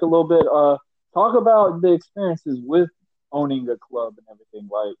a little bit. Talk about the experiences with owning a club and everything.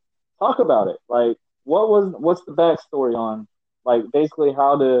 Like, talk about it. Like, what's the backstory on, like, basically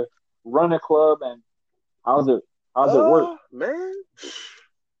how to run a club and how's it work? Man,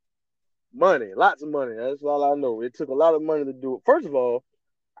 money, lots of money. That's all I know. It took a lot of money to do it. First of all,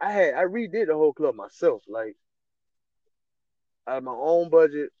 I redid the whole club myself. Like out of my own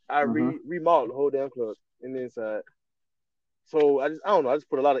budget, I Mm-hmm. remodeled the whole damn club in the inside. So I don't know. I just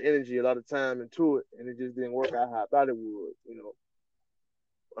put a lot of energy, a lot of time into it, and it just didn't work out how I thought it would.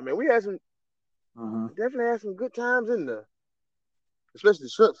 I mean, we Mm-hmm. definitely had some good times in there, especially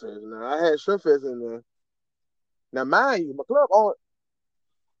Shrimp Fest. Now I had Shrimp Fest in there. Now mind you, my club on.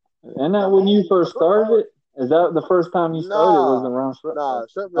 And that Now when you mind you, my first club on. started it? Is that the first time you started? Was Nah, around Shrimp Fest? nah. Oh,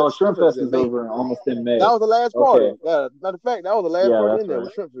 Shrimp Shrimp Fest was Fest in is May. over almost in May. That was the last Okay. party. Yeah, matter of fact, that was the last Yeah, party that's in there right.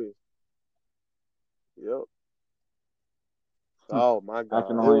 with Shrimp Fest. Yep. Oh my I can God,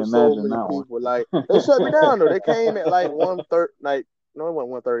 there only was so imagine many that one. people. Like they shut me down though. They came at like 1:30. Like no, it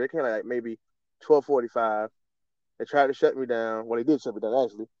wasn't 1:30. They came at like maybe 12:45. They tried to shut me down. Well, they did shut me down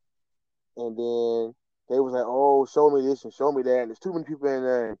actually. And then they was like, "Oh, show me this and show me that." And there's too many people in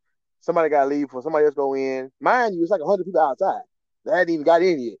there. And somebody got to leave for somebody else go in. Mind you, it's like 100 people outside. They hadn't even got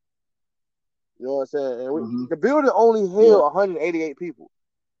in yet. You know what I'm saying? And Mm-hmm. the building only Yeah. held 188 people.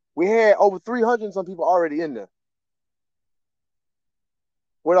 We had over 300 and some people already in there,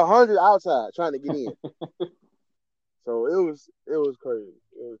 with 100 outside trying to get in. So it was crazy.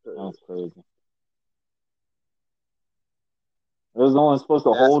 It was crazy. That's crazy. It was only supposed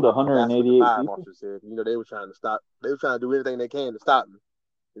to hold That's what the 188 fire people. marshal said. They were trying to stop. They were trying to do anything they can to stop me.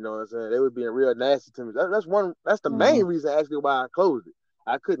 You know what I'm saying? They were being real nasty to me. That's the Mm-hmm. main reason actually why I closed it.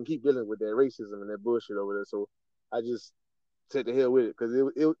 I couldn't keep dealing with that racism and that bullshit over there. So I just said the hell with it because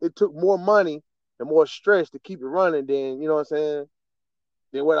it took more money and more stress to keep it running than, you know what I'm saying,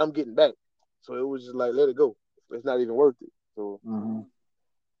 than what I'm getting back. So it was just like, let it go. It's not even worth it. So, Mm-hmm.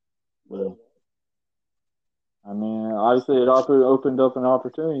 but, Yeah. I mean, obviously, it opened up an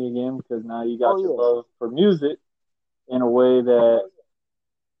opportunity again because now you got your oh love for music in a way that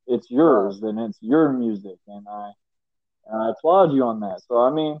it's yeah, right. yours and it's your music, and I applaud you on that. So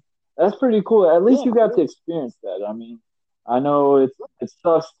I mean, that's pretty cool. At least you got to experience that. I mean, I know it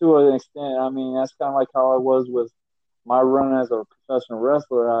sucks to an extent. I mean, that's kind of like how I was with my run as a professional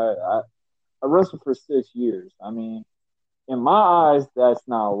wrestler. I wrestled for 6 years. I mean, in my eyes, that's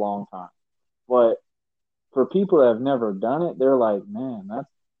not a long time, but for people that have never done it, they're like, man, Right.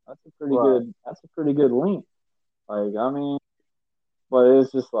 that's a pretty good length. Like, I mean, but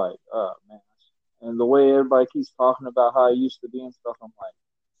it's just like, oh man. And the way everybody keeps talking about how I used to be and stuff, I'm like,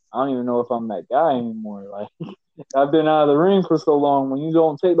 I don't even know if I'm that guy anymore. Like, I've been out of the ring for so long. When you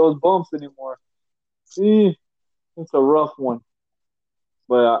don't take those bumps anymore, see, it's a rough one.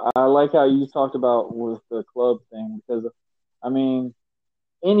 But I like how you talked about with the club thing because, I mean,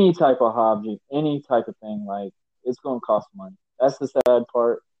 any type of hobby, any type of thing, like it's gonna cost money. That's the sad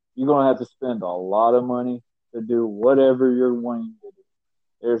part. You're gonna have to spend a lot of money to do whatever you're wanting to do.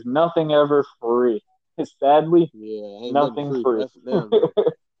 There's nothing ever free. Sadly, Yeah, ain't nothing nothing free. free. That's for damn sure.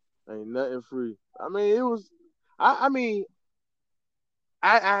 Ain't nothing free. I mean, it was. I mean,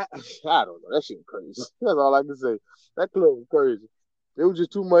 I don't know. That shit was crazy. That's all I can say. That club was crazy. It was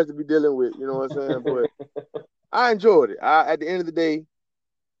just too much to be dealing with. You know what I'm saying? But I enjoyed it. At the end of the day,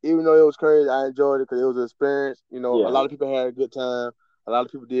 even though it was crazy, I enjoyed it because it was an experience. A Yeah. lot of people had a good time. A lot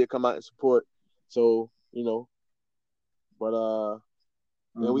of people did come out and support. So but and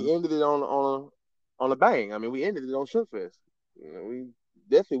Mm-hmm. we ended it on a bang. I mean, we ended it on Shrimp Fest. We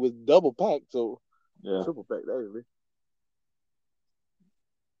definitely was double packed, so Yeah. triple packed actually.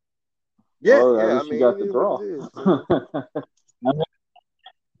 Yeah, Well, at yeah. I least you mean, got it the is what draw. it is. I mean,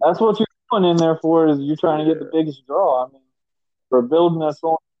 that's what you're going in there for. Is you're trying to get the Yeah. biggest draw. I mean, for a building that's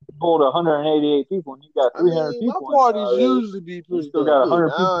only hold 188 people, and you got I 300 mean, my people in there parties already. usually be You pretty still damn got big. 100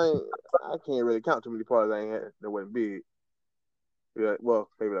 people. I can't really count too many parties I ain't had that wasn't big. Yeah, well,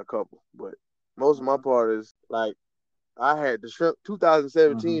 maybe a couple, but most of my parties, like I had the Shrimp Mm-hmm.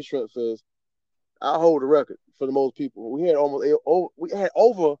 2017 Shrimp Fest. I hold the record for the most people. We had over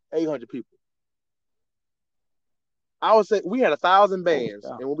 800 people. I would say we had 1,000 Holy bands,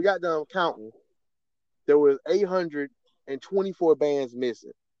 cow! and when we got done counting, there was 824 bands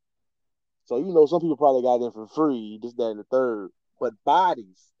missing. So some people probably got in for free, this, that, and the third. But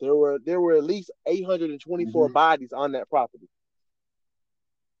bodies, there were at least 824 Mm-hmm. bodies on that property.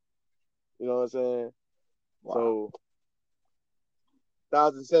 You know what I'm saying? Wow. So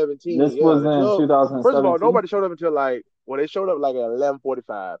 2017. This Yeah, was the in club. 2017. First of all, nobody showed up until they showed up like at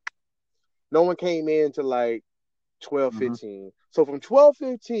 11:45. No one came in until like 12:15. So from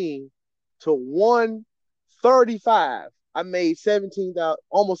 12:15 to 1:35, I made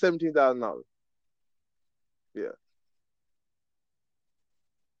almost $17,000. Yeah.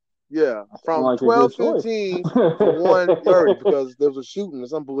 Yeah, from like 12:15 to 1:30 because there was a shooting or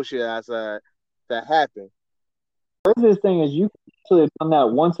some bullshit outside that happened. The craziest thing is you actually have done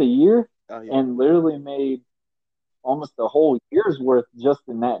that once a year Oh, yeah. and literally made almost a whole year's worth just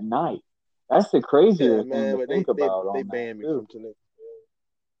in that night. That's the crazier thing to think about. They banned me from tonight.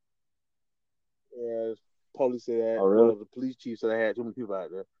 Yeah, police said that. Oh, really? Well, the police chief said I had too many people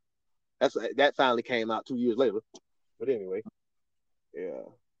out there. That finally came out 2 years later. But anyway, yeah.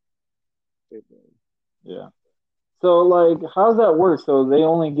 Yeah. So, like, how's that work? So they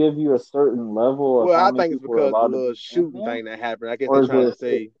only give you a certain level of well, how I many think it's people are because the allowed little to shooting thing that happened. I guess they're trying to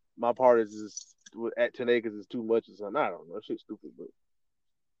say my part is at 10 acres is too much or something. I don't know. Shit's stupid, but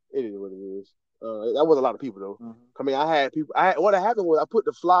it is what it is. That was a lot of people though. I mean, I had people. What happened was I put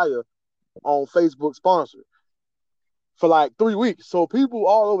the flyer on Facebook sponsored for like 3 weeks, so people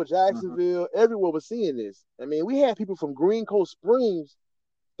all over Jacksonville, everywhere was seeing this. I mean, we had people from Green Coast Springs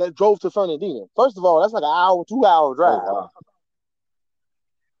that drove to Fernandina. First of all, that's like an hour, 2 hour drive. Oh, wow.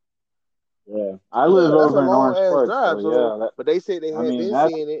 Yeah, I live over in Orange Park, but they said they had been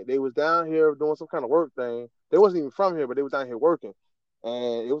seeing it. They was down here doing some kind of work thing. They wasn't even from here, but they was down here working,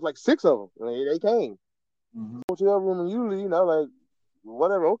 and it was like 6 of them. They came. Hotel room, and usually, like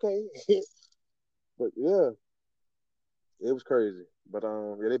whatever, okay. But yeah, it was crazy. But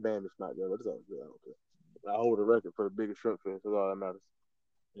yeah, they banned me from out there. But it's all good. I don't care. I hold the record for the biggest shrimp fest. That's all that matters.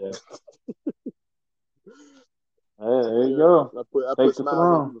 Yeah. Hey, there you go. I put smiles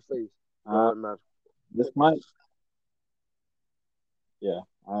on people's face. This might. Yeah,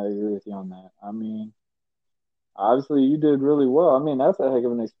 I agree with you on that. I mean, obviously you did really well. I mean, that's a heck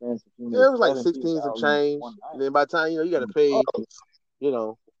of an experience. It was like 16 some change. And then by the time you got to pay,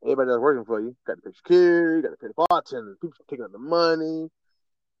 everybody that's working for you, got to pay security, you got to pay the bartenders, people taking up the money.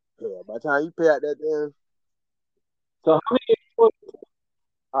 Yeah, by the time you pay out that damn. So how many employees?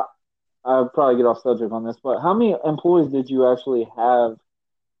 I'll probably get off subject on this, but how many employees did you actually have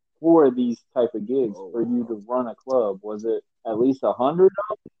for these type of gigs for you to run a club? Was it at least 100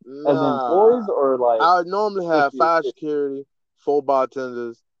 as employees, or like? I would normally have 5 security, 4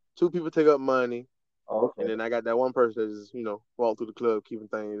 bartenders, 2 people take up money, and then I got that one person that just walk through the club keeping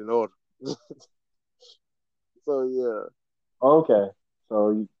things in order. So yeah. Okay, so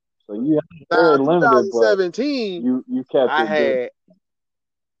you had very limited, 2017. You kept. I had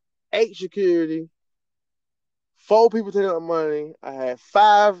 8 security, 4 people taking up money. I had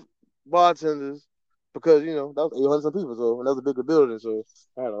 5 bartenders because that was 800 some people, so that was a bigger building, so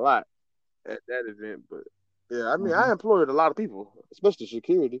I had a lot at that event. But yeah, I mean, I employed a lot of people, especially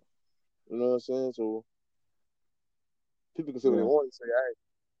security. You know what I'm saying? So people can say what they want to say.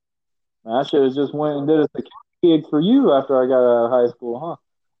 I should have just went and did a security gig for you after I got out of high school, huh?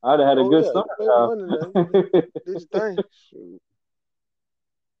 I'd have had a good summer job. Did your thing.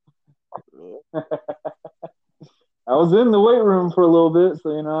 I was in the weight room for a little bit,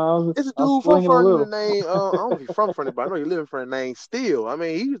 so I was. It's a dude from Fernandina named I don't know if he's from Fernandina, but I know he lives in Fernandina named Steele. I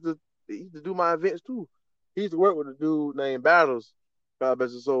mean, he used to do my events too. He used to work with a dude named Battles.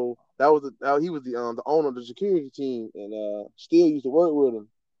 So he was the owner of the security team, and Steele used to work with him.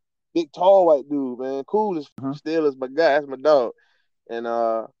 Big tall white dude, man, cool as Steele is my guy. That's my dog, and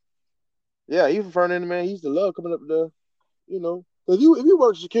yeah, he from Fernandina, man. He used to love coming up there, because if you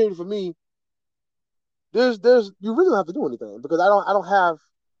work security for me. You really don't have to do anything because I don't have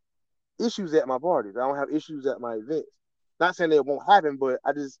issues at my parties. I don't have issues at my events. Not saying that it won't happen, but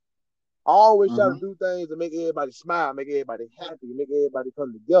I always try to do things to make everybody smile, make everybody happy, make everybody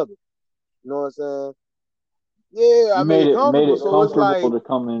come together. You know what I'm saying? Yeah, I made it comfortable. So it's like to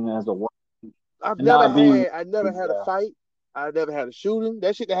come in as a work. I never had a fight. I never had a shooting.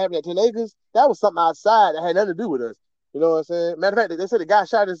 That shit that happened at 10 acres, that was something outside that had nothing to do with us. You know what I'm saying? Matter of fact, they said the guy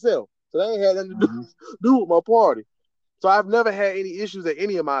shot himself. So they ain't had nothing to do with my party. So I've never had any issues at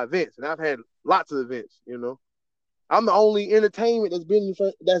any of my events, and I've had lots of events. I'm the only entertainment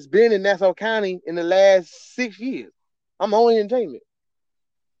that's been in Nassau County in the last 6 years. I'm the only entertainment.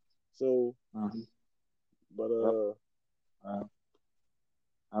 So, but I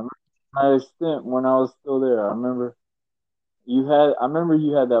remember my stint when I was still there. I remember you had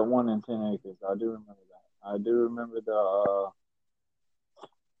that one in 10 acres. I do remember that. I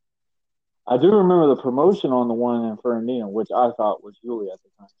do remember the promotion on the one in Fernandina, which I thought was Julie at the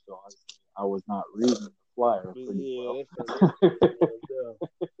time. So I was not reading the flyer pretty well.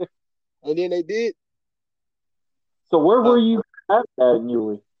 And then they did. So where were you at that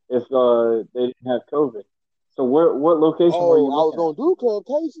newly if they didn't have COVID? So what location were you I was looking gonna do Club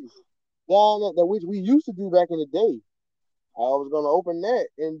Casey's down at that which we used to do back in the day. I was gonna open that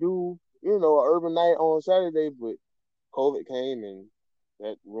and do, you know, an urban night on Saturday, but COVID came and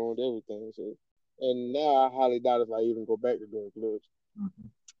that ruined everything. So, and now I highly doubt if I even go back to doing clubs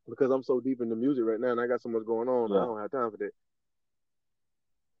because I'm so deep into music right now and I got so much going on. I don't have time for that.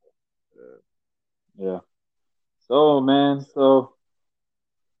 Yeah. So man, so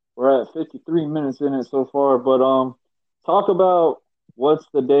we're at 53 minutes in it so far, but talk about what's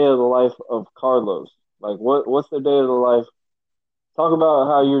the day of the life of Carlos. Like what's the day of the life? Talk about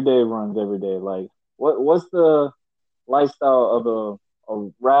how your day runs every day. Like what's the lifestyle of a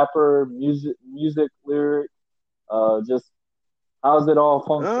rapper, music lyric, just how's it all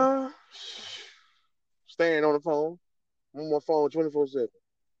function? Staying on the phone. I'm on my phone 24/7.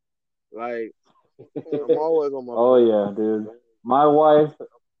 Like I'm always on my phone. Oh yeah, dude. My wife,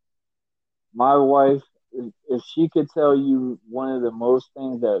 if she could tell you one of the most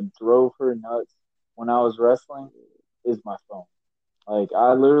things that drove her nuts when I was wrestling is my phone. Like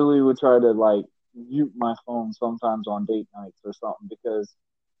I literally would try to like mute my phone sometimes on date nights or something because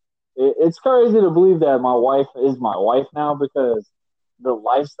it's crazy to believe that my wife is my wife now because the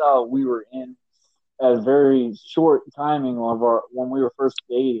lifestyle we were in at very short timing of our when we were first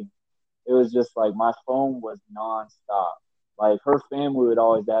dating, it was just like my phone was nonstop. Like her family would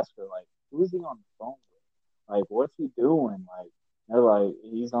always ask her, like, "Who's he on the phone with? Like, what's he doing?" Like, they're like,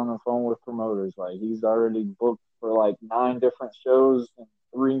 "He's on the phone with promoters. Like, he's already booked for like 9 different shows in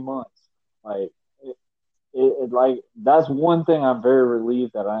 3 months. Like, it like that's one thing I'm very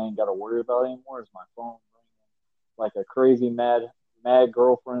relieved that I ain't got to worry about anymore is my phone ringing like a crazy mad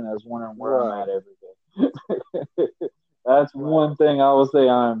girlfriend that's wondering where I'm at every day. That's one thing I will say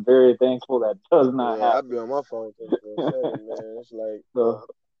I'm very thankful that does not happen. I be on my phone 24/7, man. It's like,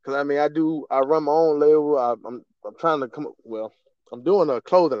 because I mean, I run my own label. I'm trying to come up. Well, I'm doing a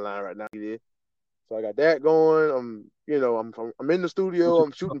clothing line right now. So I got that going. I'm in the studio.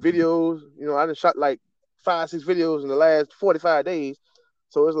 I'm shooting videos. You know, I just shot like 5-6 videos in the last 45 days.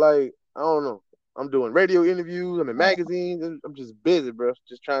 So it's like, I don't know. I'm doing radio interviews. I'm in magazines. I'm just busy, bro.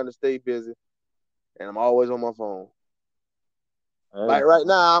 Just trying to stay busy. And I'm always on my phone. Like right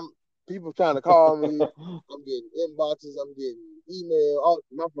now, people trying to call me. I'm getting inboxes. I'm getting email.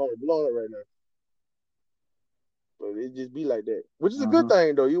 My phone is blowing up right now. But it just be like that, which is a good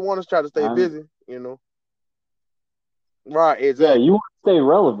thing though. You want to try to stay busy, you know. Right, exactly. Yeah, you want to stay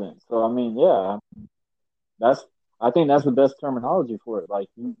relevant. So I mean, yeah, I think that's the best terminology for it. Like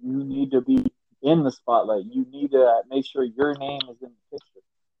you need to be in the spotlight. You need to make sure your name is in the picture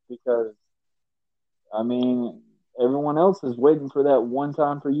because, I mean, everyone else is waiting for that one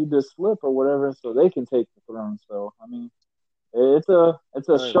time for you to slip or whatever, so they can take the throne. So I mean, it's a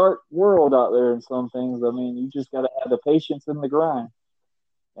sharp world out there in some things. I mean, you just got to have the patience and the grind.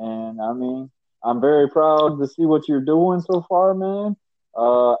 And I mean, I'm very proud to see what you're doing so far, man.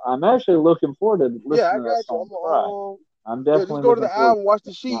 I'm actually looking forward to listening to that song. I'm definitely just go to the album, watch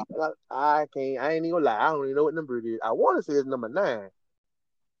the sheet. I ain't even gonna lie. I don't even know what number it is. I want to say it's number 9. I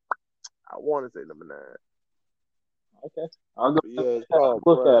want to say number 9. Okay, I'll go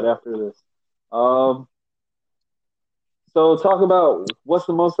look at it after this. So talk about what's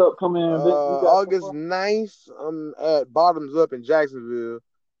the most upcoming event you got. August 9th, I'm at Bottoms Up in Jacksonville.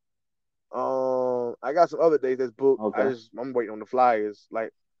 I got some other days that's booked. Okay. I'm waiting on the flyers.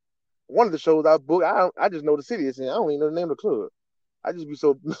 Like one of the shows I booked, I just know the city it's in. I don't even know the name of the club. I just be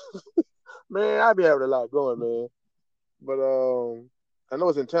so man, I be having a lot going, man. But I know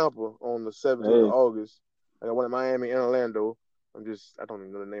it's in Tampa on the 17th of August. I got one in Miami and Orlando. I don't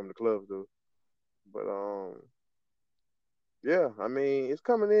even know the name of the club though. But yeah, I mean it's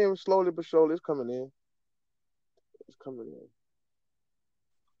coming in slowly but surely. It's coming in. It's coming in.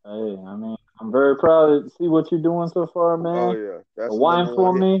 Hey, I mean, I'm very proud to see what you're doing so far, man. Oh yeah, that's the wine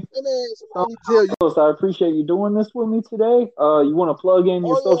for me. Hey, man, somebody tell you. I appreciate you doing this with me today. You want to plug in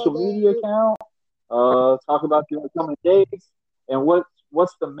your social media account? Talk about your upcoming dates and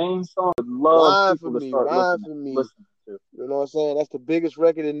what's the main song you'd love people to start listening to? You know what I'm saying? That's the biggest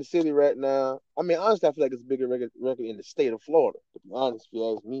record in the city right now. I mean, honestly, I feel like it's the biggest record in the state of Florida. To be honest, if you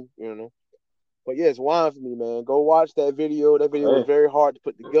ask me, you know. But yeah, it's Wine for Me, man. Go watch that video. That video was very hard to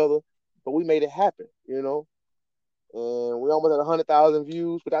put together, but we made it happen, you know. And we almost had 100,000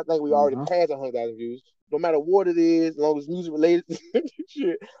 views, but I think we already passed 100,000 views. No matter what it is, as long as music related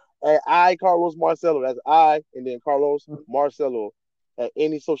shit. And Carlos Marcello, that's I, and then Carlos Marcello at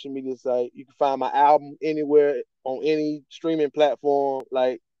any social media site. You can find my album anywhere on any streaming platform.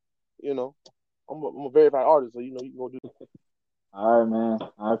 Like, you know, I'm a verified artist, so you know you can go do. All right, man.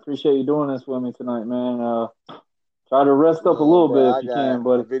 I appreciate you doing this with me tonight, man. Try to rest up a Man, little bro, bit I if you got can, a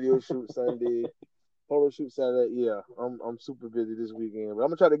buddy. video shoot Sunday, photo shoot Saturday. Yeah, I'm super busy this weekend, but I'm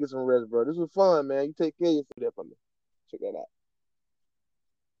gonna try to get some rest, bro. This was fun, man. You take care of yourself for me. Check that out.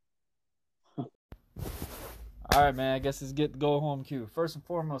 All right, man. I guess it's get to go home cue. First and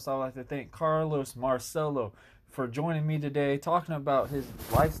foremost, I'd like to thank Carlos Marcelo for joining me today, talking about his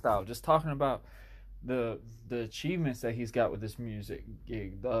lifestyle, just talking about the achievements that he's got with this music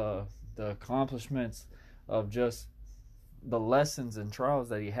gig, the accomplishments of just the lessons and trials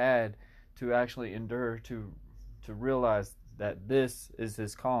that he had to actually endure to realize that this is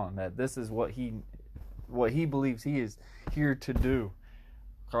his calling, that this is what he believes he is here to do.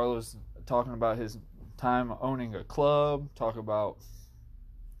 Carlos talking about his time owning a club, talk about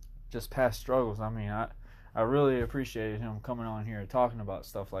just past struggles. I mean, I really appreciated him coming on here and talking about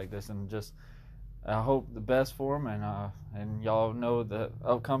stuff like this, and just I hope the best for him. And y'all know the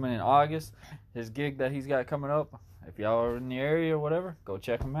upcoming in August, his gig that he's got coming up. If y'all are in the area or whatever, go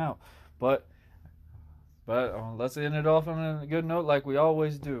check him out. But let's end it off on a good note like we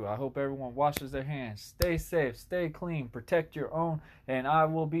always do. I hope everyone washes their hands. Stay safe, stay clean, protect your own, and I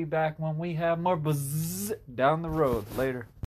will be back when we have more buzz down the road. Later.